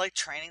know if I like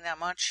training that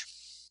much.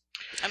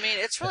 I mean,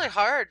 it's really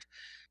hard.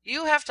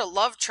 You have to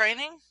love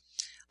training.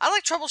 I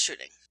like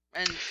troubleshooting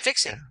and Yeah.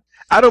 fixing.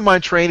 I don't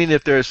mind training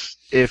if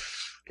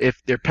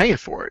they're paying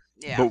for it,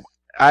 Yeah. but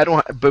I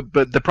don't.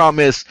 But the problem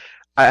is,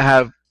 I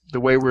have the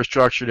way we're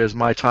structured is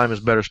my time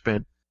is better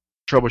spent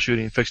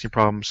troubleshooting, fixing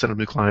problems, setting up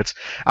new clients.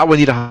 I would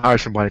need to hire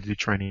somebody to do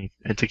training,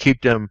 and to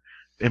keep them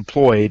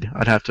employed,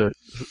 I'd have to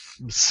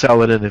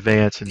sell it in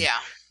advance and Yeah.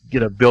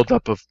 get a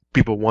buildup of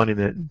people wanting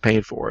it and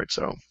paying for it.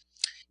 So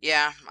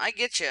Yeah, I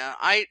get you.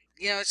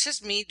 It's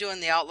just me doing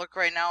the Outlook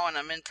right now, and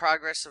I'm in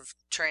progress of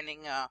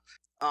training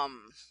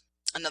um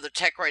another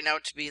tech right now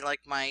to be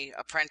like my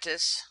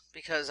apprentice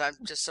because I'm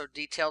just so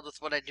detailed with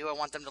what I do. I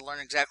want them to learn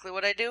exactly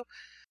what I do.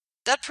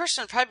 That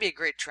person would probably be a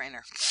great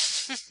trainer.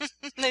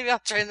 Maybe I'll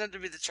train them to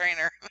be the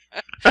trainer.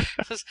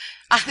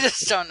 I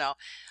just don't know.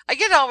 I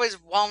get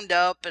always wound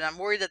up, and I'm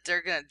worried that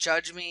they're going to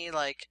judge me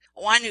like,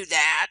 oh, I knew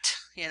that,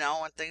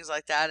 and things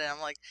like that. And I'm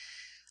like,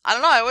 I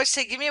don't know. I always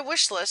say, give me a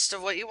wish list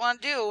of what you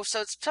want to do.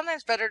 So it's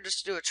sometimes better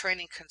just to do a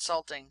training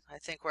consulting, I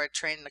think, where I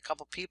train a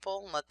couple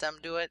people and let them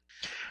do it.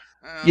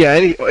 Yeah,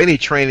 any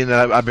training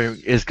that I've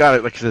been, it's got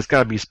to, like I said, it's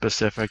got to be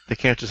specific. They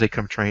can't just say,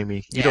 "Come train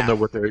me." You don't know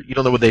what you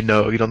don't know what they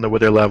know. You don't know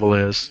what their level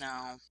is.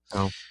 No.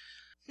 So.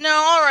 No.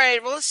 All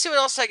right. Well, let's see what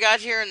else I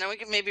got here, and then we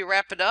can maybe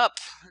wrap it up.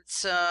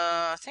 It's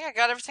I think I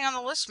got everything on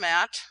the list,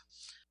 Matt.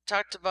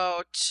 Talked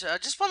about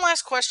just one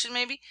last question,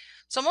 maybe.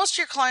 So most of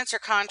your clients are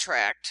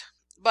contract,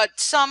 but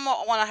some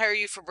want to hire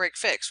you for break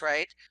fix,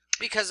 right?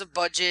 Because of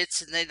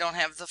budgets and they don't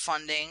have the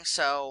funding.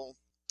 So.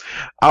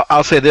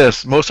 I'll say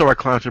this: most of our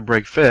clients are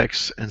break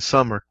fix, and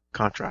some are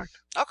contract.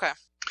 Okay.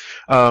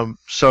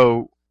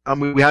 So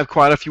we have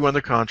quite a few under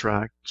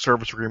contract,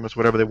 service agreements,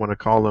 whatever they want to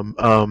call them,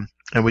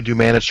 and we do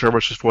managed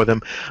services for them.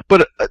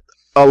 But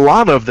a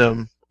lot of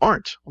them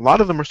aren't. A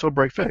lot of them are still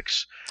break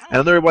fix,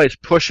 and everybody's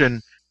pushing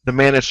the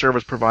managed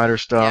service provider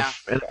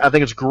stuff, and I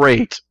think it's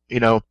great.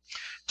 It's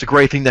a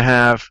great thing to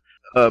have,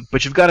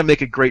 but you've got to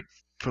make it great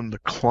from the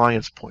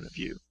client's point of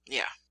view.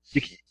 Yeah.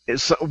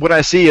 What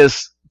I see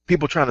is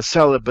people trying to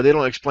sell it, but they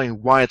don't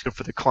explain why it's good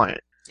for the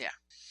client. Yeah.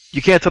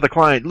 You can't tell the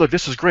client, look,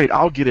 this is great.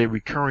 I'll get a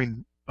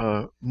recurring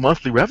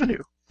monthly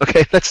revenue.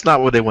 Okay, that's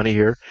not what they want to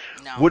hear.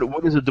 No.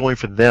 What is it doing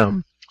for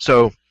them?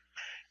 So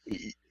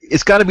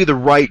it's got to be the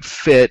right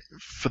fit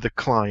for the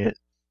client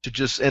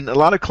and a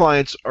lot of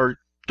clients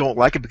don't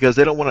like it because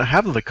they don't want to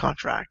have the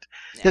contract.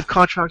 Yeah. They have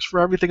contracts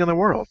for everything in the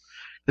world.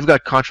 They've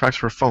got contracts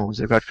for phones.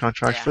 They've got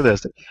contracts for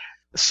this.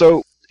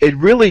 So it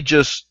really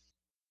just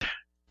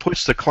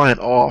puts the client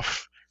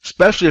off,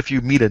 especially if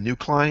you meet a new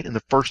client and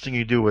the first thing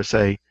you do is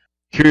say,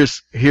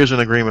 here's an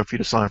agreement for you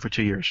to sign for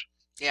 2 years.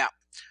 Yeah.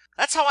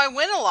 That's how I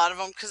win a lot of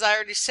them, because I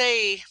already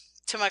say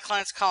to my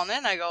clients calling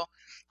in, I go,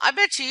 I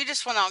bet you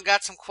just went out and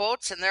got some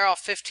quotes and they're all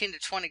 15 to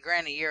 20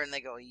 grand a year. And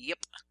they go, yep.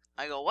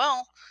 I go,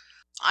 well,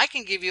 I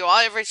can give you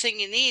everything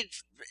you need,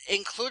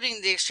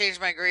 including the exchange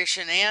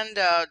migration and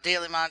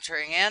daily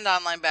monitoring and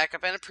online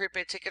backup and a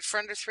prepaid ticket for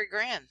under 3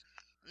 grand.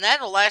 And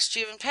that'll last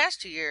you even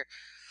past a year.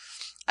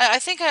 I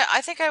think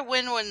I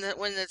win when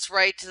it's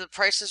right, the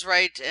price is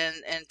right,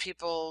 and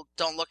people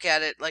don't look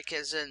at it like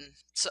as in,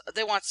 so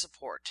they want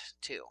support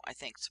too. I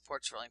think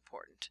support's really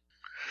important.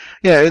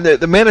 Yeah, and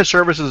the managed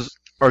services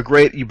are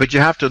great, but you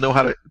have to know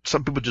how to.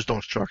 Some people just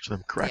don't structure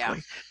them correctly.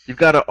 Yeah. You've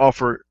got to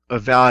offer a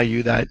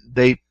value that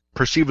they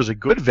perceive as a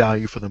good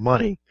value for the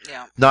money.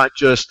 Yeah. Not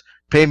just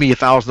pay me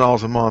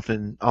 $1,000 a month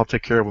and I'll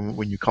take care of them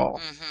when you call.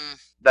 Mm-hmm.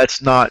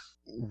 That's not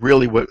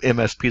really what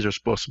MSPs are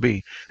supposed to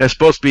be. They're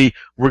supposed to be,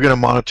 we're going to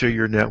monitor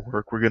your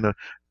network, we're going to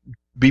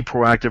be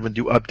proactive and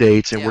do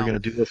updates, and we're going to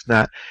do this and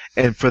that.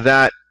 And for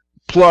that,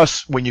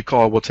 plus when you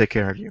call, we'll take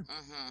care of you.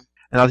 Mm-hmm.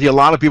 And I see a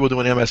lot of people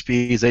doing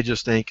MSPs, they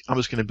just think, I'm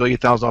just going to bill you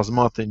 $1,000 a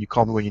month and you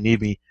call me when you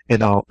need me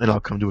and I'll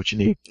come do what you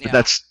need. Yeah.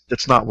 But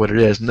that's not what it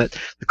is. And that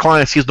the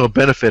client sees no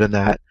benefit in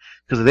that,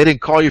 because if they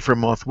didn't call you for a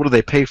month, what do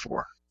they pay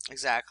for?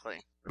 Exactly.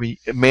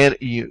 I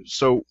mean,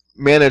 so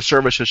managed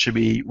services should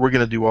be, we're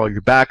going to do all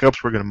your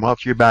backups, we're going to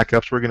monitor your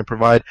backups, we're going to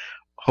provide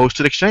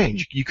hosted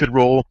exchange. You could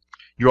roll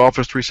your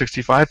Office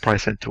 365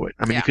 price into it.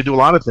 I mean, you could do a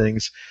lot of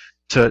things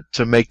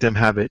to make them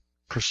have it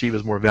perceived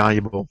as more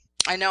valuable.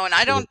 I know, and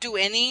I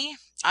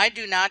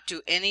do not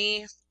do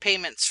any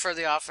payments for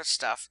the Office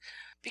stuff,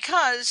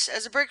 because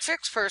as a break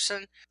fix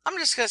person, I'm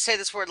just going to say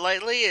this word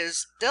lightly,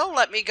 is they'll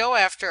let me go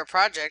after a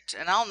project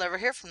and I'll never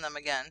hear from them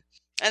again.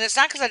 And it's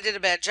not because I did a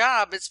bad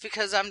job, it's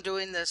because I'm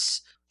doing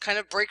this kind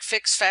of break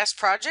fix fast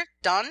project.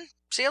 Done.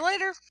 See you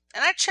later.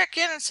 And I check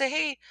in and say,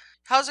 hey,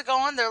 how's it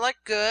going? They're like,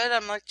 good.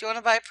 I'm like, do you want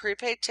to buy a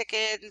prepaid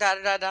ticket? And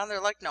da-da-da-da. They're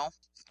like, no.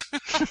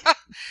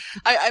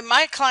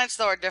 My clients,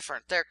 though, are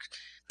different. They're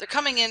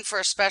coming in for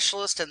a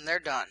specialist and they're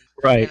done.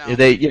 Right.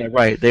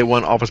 Right. They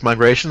want Office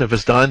migration. If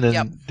it's done,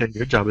 then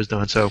your job is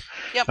done. So.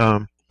 Yep.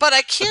 But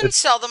I can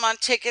sell them on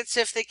tickets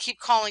if they keep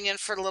calling in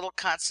for little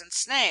constant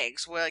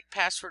snags, like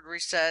password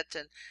reset.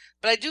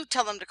 But I do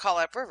tell them to call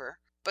AppRiver.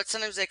 But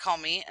sometimes they call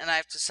me and I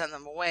have to send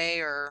them away,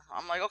 or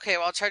I'm like, okay,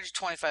 well, I'll charge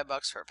you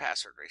 $25 for a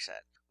password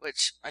reset,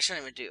 which I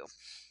shouldn't even do.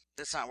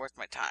 That's not worth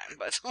my time,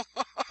 but.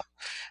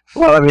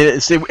 Well, I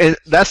mean,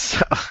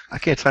 that's, I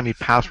can't tell how many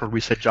password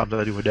reset jobs that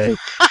I do a day.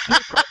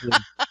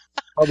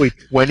 Probably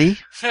 20.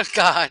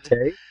 God.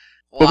 Okay.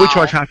 Wow. But we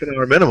charge half an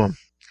hour minimum.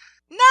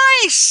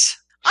 Nice!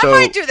 So,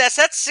 I might do that.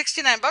 So that's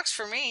 $69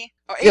 for me.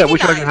 Or $89. Yeah, we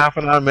charge a half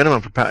an hour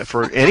minimum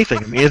for anything.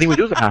 I mean, anything we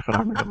do is a half an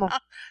hour minimum.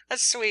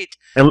 That's sweet.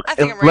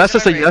 Unless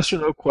it's a yes or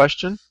no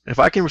question. If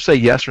I can say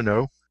yes or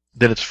no,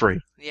 then it's free.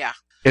 Yeah.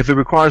 If it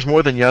requires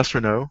more than yes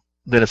or no,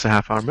 then it's a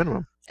half hour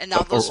minimum. And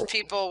now those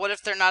people, what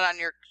if they're not on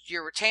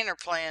your retainer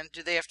plan?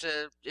 Do they have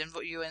to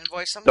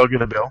invoice them? They'll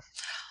get a bill.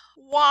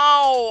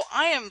 Wow,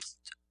 I am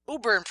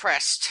uber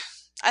impressed.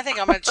 I think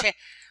I'm going to change.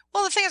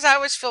 Well, the thing is, I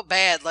always feel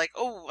bad, like,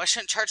 oh, I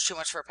shouldn't charge too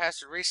much for a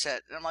password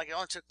reset. And I'm like, it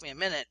only took me a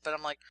minute. But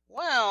I'm like,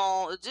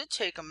 well, it did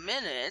take a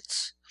minute.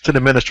 It's an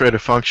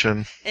administrative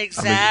function.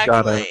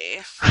 Exactly.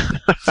 I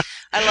mean,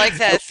 I like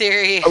that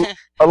theory.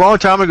 A long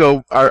time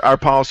ago, our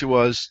policy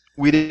was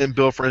we didn't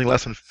bill for anything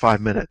less than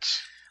 5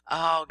 minutes.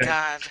 Oh,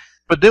 God.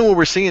 But then what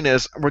we're seeing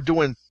is we're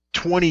doing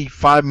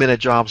 25-minute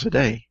jobs a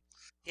day.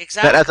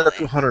 Exactly. That adds up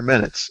to 100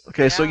 minutes.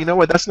 Okay, Yeah. so you know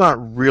what? That's not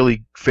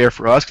really fair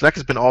for us because I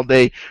could spend all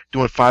day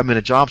doing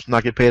 5-minute jobs and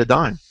not get paid a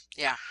dime.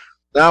 Yeah.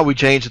 Now we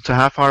changed it to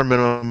half-hour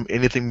minimum,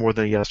 anything more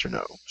than a yes or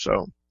no.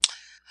 So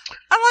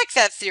I like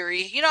that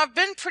theory. You know, I've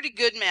been pretty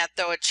good, Matt,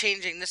 though, at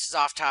changing. This is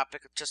off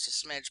topic, just a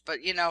smidge.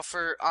 But, you know,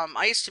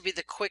 I used to be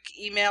the quick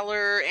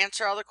emailer,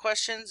 answer all the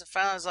questions. And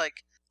finally I was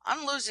like,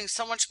 I'm losing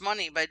so much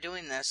money by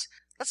doing this.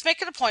 Let's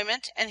make an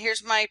appointment, and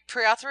here's my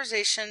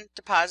pre-authorization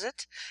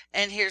deposit,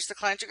 and here's the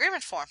client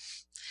agreement form.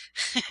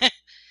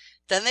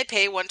 Then they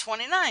pay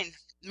 $129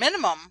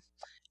 minimum,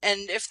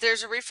 and if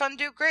there's a refund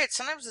due, great.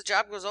 Sometimes the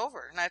job goes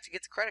over, and I have to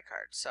get the credit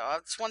card. So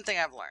that's one thing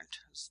I've learned.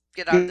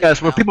 Get out there.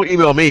 yes, when people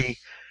email me,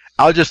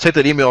 I'll just take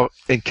that email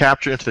and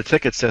capture it into the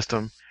ticket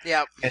system.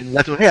 Yep. And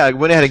let them, hey, I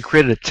went ahead and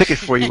created a ticket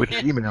for you with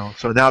your email,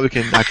 so now we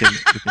can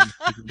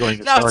go and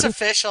get Now it's started.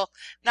 official.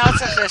 Now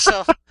it's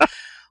official.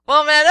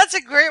 Well, man, that's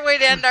a great way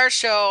to end our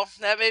show.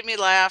 That made me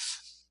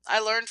laugh. I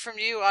learned from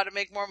you how to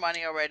make more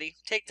money already.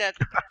 Take that,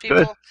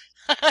 people.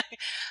 All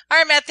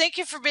right, Matt, thank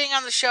you for being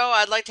on the show.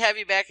 I'd like to have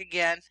you back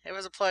again. It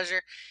was a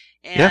pleasure.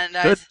 And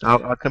Yeah, good.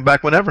 I'll come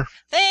back whenever.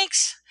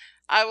 Thanks.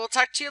 I will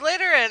talk to you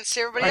later and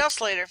see everybody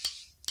else later.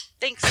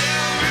 Thanks.